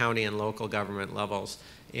county and local government levels.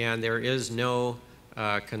 And there is no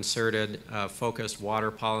concerted, focused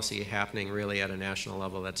water policy happening really at a national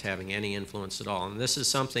level that's having any influence at all. And this is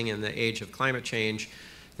something in the age of climate change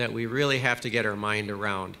that we really have to get our mind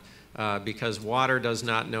around, because water does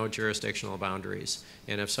not know jurisdictional boundaries.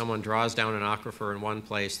 And if someone draws down an aquifer in one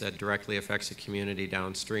place that directly affects a community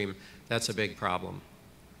downstream, that's a big problem.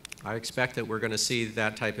 I expect that we're going to see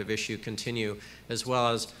that type of issue continue, as well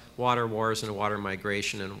as water wars and water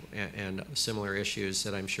migration and similar issues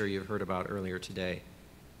that I'm sure you've heard about earlier today.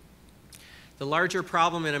 The larger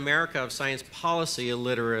problem in America of science policy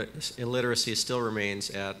illiteracy still remains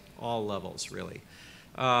at all levels, really.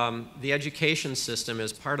 The education system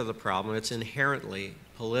is part of the problem. It's inherently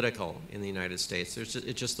political in the United States. It's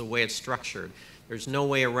just the way it's structured. There's no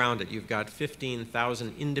way around it. You've got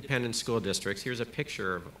 15,000 independent school districts. Here's a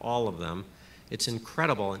picture of all of them. It's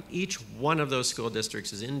incredible, and each one of those school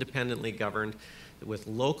districts is independently governed with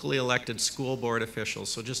locally elected school board officials.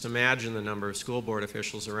 So just imagine the number of school board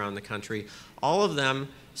officials around the country, all of them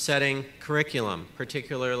setting curriculum,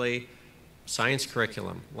 particularly science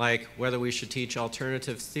curriculum, like whether we should teach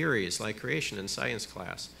alternative theories like creation in science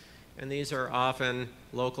class. And these are often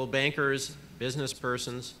local bankers, business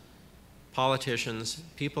persons, politicians,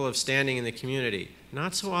 people of standing in the community,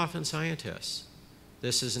 not so often scientists.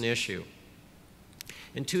 This is an issue.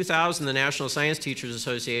 In 2000, the National Science Teachers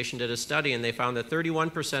Association did a study, and they found that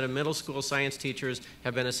 31% of middle school science teachers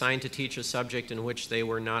have been assigned to teach a subject in which they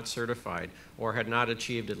were not certified or had not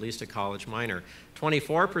achieved at least a college minor.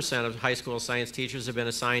 24% of high school science teachers have been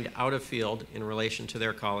assigned out of field in relation to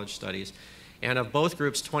their college studies. And of both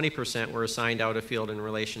groups, 20% were assigned out of field in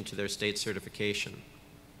relation to their state certification.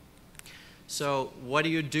 So what do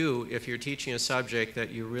you do if you're teaching a subject that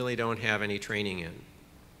you really don't have any training in?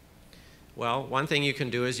 Well, one thing you can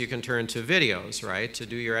do is you can turn to videos, right, to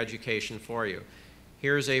do your education for you.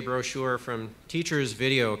 Here's a brochure from Teachers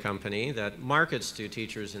Video Company that markets to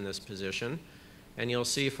teachers in this position. And you'll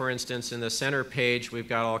see, for instance, in the center page, we've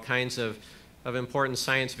got all kinds of important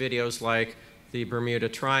science videos like the Bermuda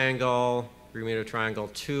Triangle, Bermuda Triangle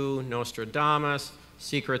 2, Nostradamus,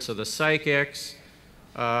 Secrets of the Psychics,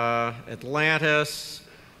 Atlantis,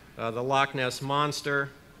 the Loch Ness Monster.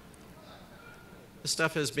 This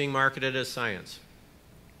stuff is being marketed as science.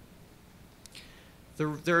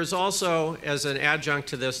 There's also, as an adjunct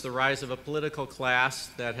to this, the rise of a political class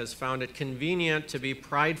that has found it convenient to be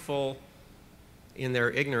prideful in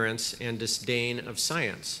their ignorance and disdain of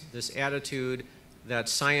science. This attitude that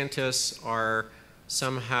scientists are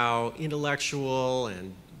somehow intellectual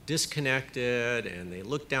and disconnected and they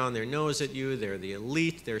look down their nose at you, they're the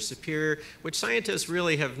elite, they're superior, which scientists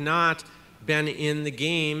really have not been in the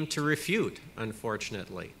game to refute,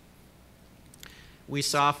 unfortunately. We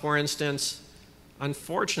saw, for instance,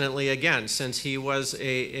 unfortunately, again, since he was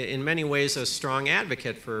in many ways a strong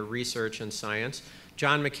advocate for research and science,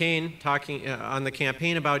 John McCain talking on the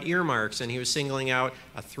campaign about earmarks, and he was singling out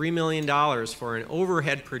 $3 million for an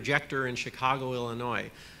overhead projector in Chicago,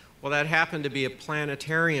 Illinois. Well, that happened to be a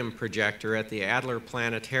planetarium projector at the Adler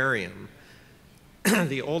Planetarium,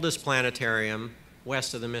 the oldest planetarium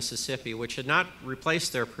west of the Mississippi, which had not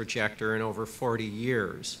replaced their projector in over 40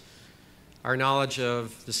 years. Our knowledge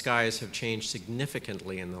of the skies have changed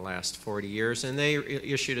significantly in the last 40 years, and they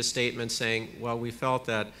issued a statement saying, well, we felt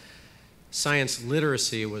that science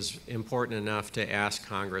literacy was important enough to ask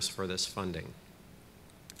Congress for this funding.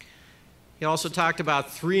 He also talked about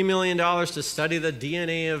 $3 million to study the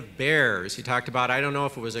DNA of bears. He talked about, I don't know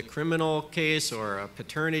if it was a criminal case or a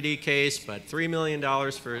paternity case, but $3 million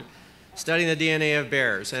for studying the DNA of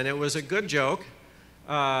bears. And it was a good joke,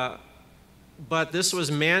 but this was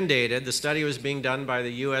mandated. The study was being done by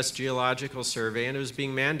the U.S. Geological Survey, and it was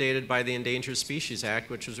being mandated by the Endangered Species Act,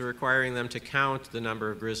 which was requiring them to count the number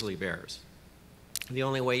of grizzly bears. The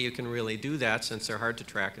only way you can really do that, since they're hard to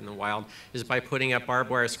track in the wild, is by putting up barbed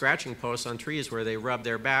wire scratching posts on trees where they rub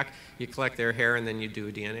their back, you collect their hair, and then you do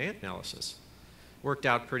a DNA analysis. Worked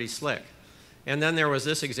out pretty slick. And then there was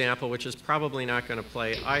this example, which is probably not going to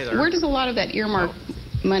play either. Where does a lot of that earmark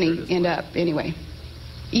money end up anyway?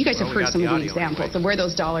 You guys have heard some of the examples of where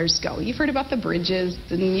those dollars go. You've heard about the bridges,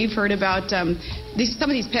 and you've heard about some of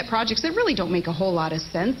these pet projects that really don't make a whole lot of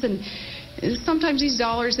sense. And sometimes these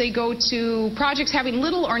dollars, they go to projects having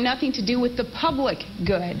little or nothing to do with the public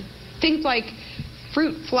good. Things like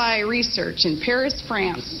fruit fly research in Paris,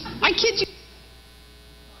 France. I kid you.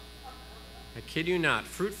 I kid you not.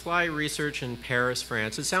 Fruit fly research in Paris,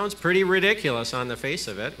 France. It sounds pretty ridiculous on the face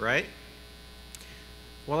of it, right?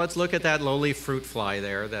 Well, let's look at that lowly fruit fly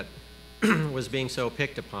there that was being so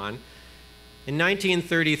picked upon. In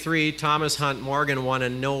 1933, Thomas Hunt Morgan won a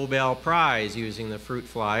Nobel Prize using the fruit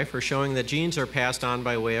fly for showing that genes are passed on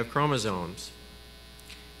by way of chromosomes.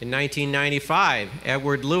 In 1995,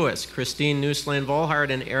 Edward Lewis, Christine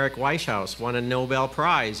Nusslein-Volhard, and Eric Weishaus won a Nobel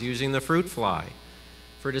Prize using the fruit fly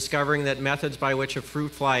for discovering that methods by which a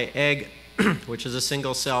fruit fly egg, which is a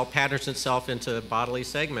single cell, patterns itself into bodily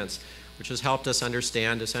segments, which has helped us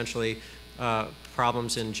understand essentially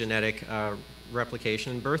problems in genetic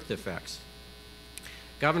replication and birth defects.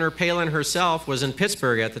 Governor Palin herself was in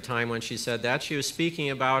Pittsburgh at the time when she said that. She was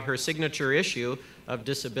speaking about her signature issue of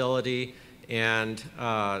disability and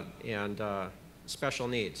special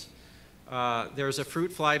needs. There's a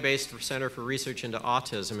fruit fly-based Center for Research into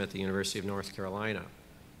Autism at the University of North Carolina.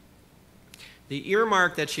 The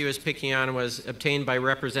earmark that she was picking on was obtained by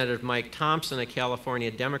Representative Mike Thompson, a California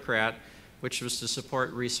Democrat, which was to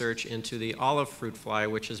support research into the olive fruit fly,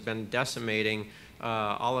 which has been decimating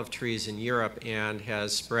olive trees in Europe and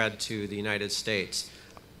has spread to the United States.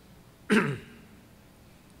 Oh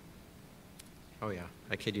yeah,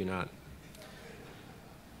 I kid you not.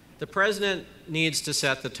 The president needs to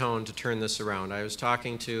set the tone to turn this around. I was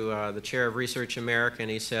talking to the chair of Research America, and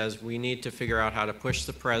he says we need to figure out how to push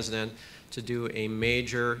the president to do a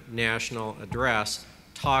major national address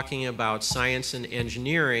talking about science and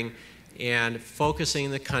engineering and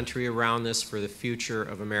focusing the country around this for the future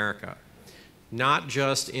of America. Not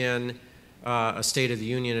just in a State of the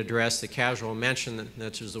Union address, the casual mention,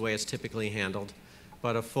 that is the way it's typically handled,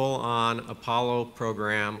 but a full-on Apollo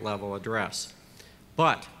program level address.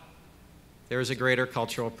 But there's a greater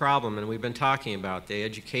cultural problem, and we've been talking about the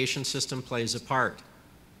education system plays a part.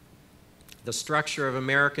 The structure of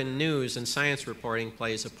American news and science reporting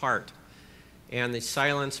plays a part. And the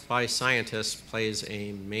silence by scientists plays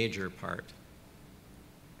a major part.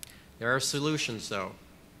 There are solutions, though.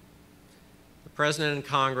 The President and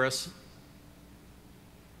Congress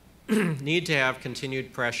need to have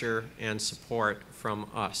continued pressure and support from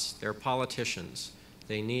us. They're politicians.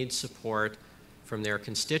 They need support from their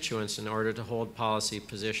constituents in order to hold policy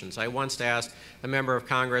positions. I once asked a member of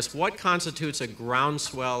Congress, what constitutes a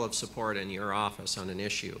groundswell of support in your office on an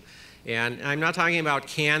issue? And I'm not talking about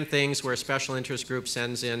canned things where a special interest group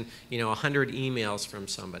sends in, 100 emails from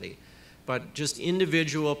somebody, but just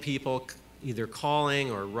individual people either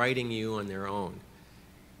calling or writing you on their own.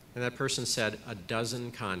 And that person said,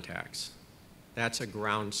 12 contacts. That's a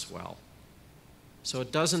groundswell. So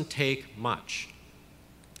it doesn't take much.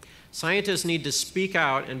 Scientists need to speak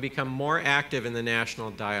out and become more active in the national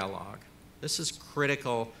dialogue. This is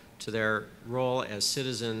critical to their role as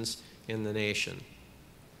citizens in the nation.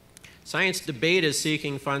 Science debate is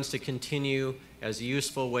seeking funds to continue as a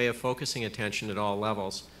useful way of focusing attention at all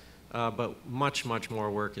levels, but much, much more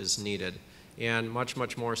work is needed and much,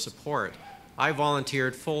 much more support. I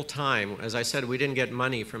volunteered full-time. As I said, we didn't get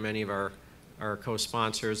money from any of our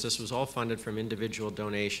co-sponsors. This was all funded from individual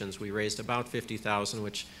donations. We raised about $50,000,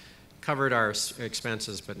 which covered our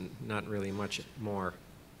expenses, but not really much more.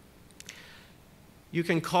 You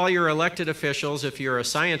can call your elected officials, if you're a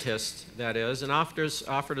scientist, that is, and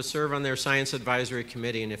offer to serve on their science advisory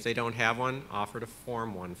committee, and if they don't have one, offer to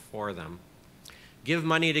form one for them. Give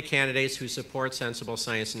money to candidates who support sensible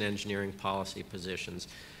science and engineering policy positions.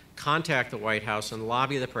 Contact the White House and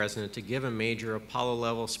lobby the President to give a major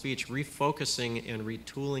Apollo-level speech refocusing and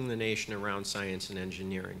retooling the nation around science and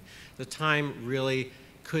engineering. The time really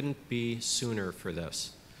couldn't be sooner for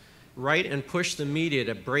this. Write and push the media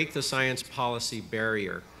to break the science policy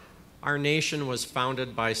barrier. Our nation was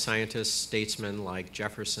founded by scientists, statesmen like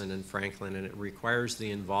Jefferson and Franklin, and it requires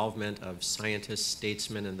the involvement of scientists,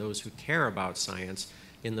 statesmen, and those who care about science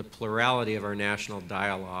in the plurality of our national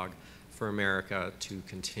dialogue for America to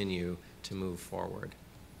continue to move forward.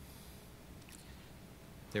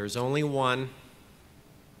 There's only one,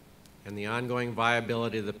 and the ongoing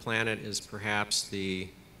viability of the planet is perhaps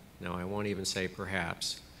no, I won't even say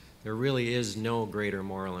perhaps. There really is no greater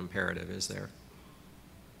moral imperative, is there?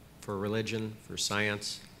 For religion, for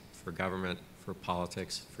science, for government, for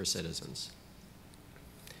politics, for citizens.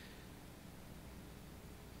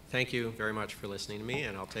 Thank you very much for listening to me,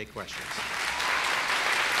 and I'll take questions.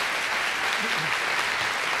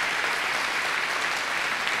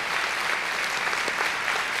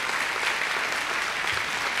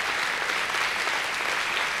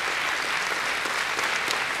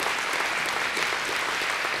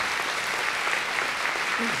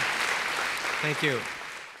 Thank you.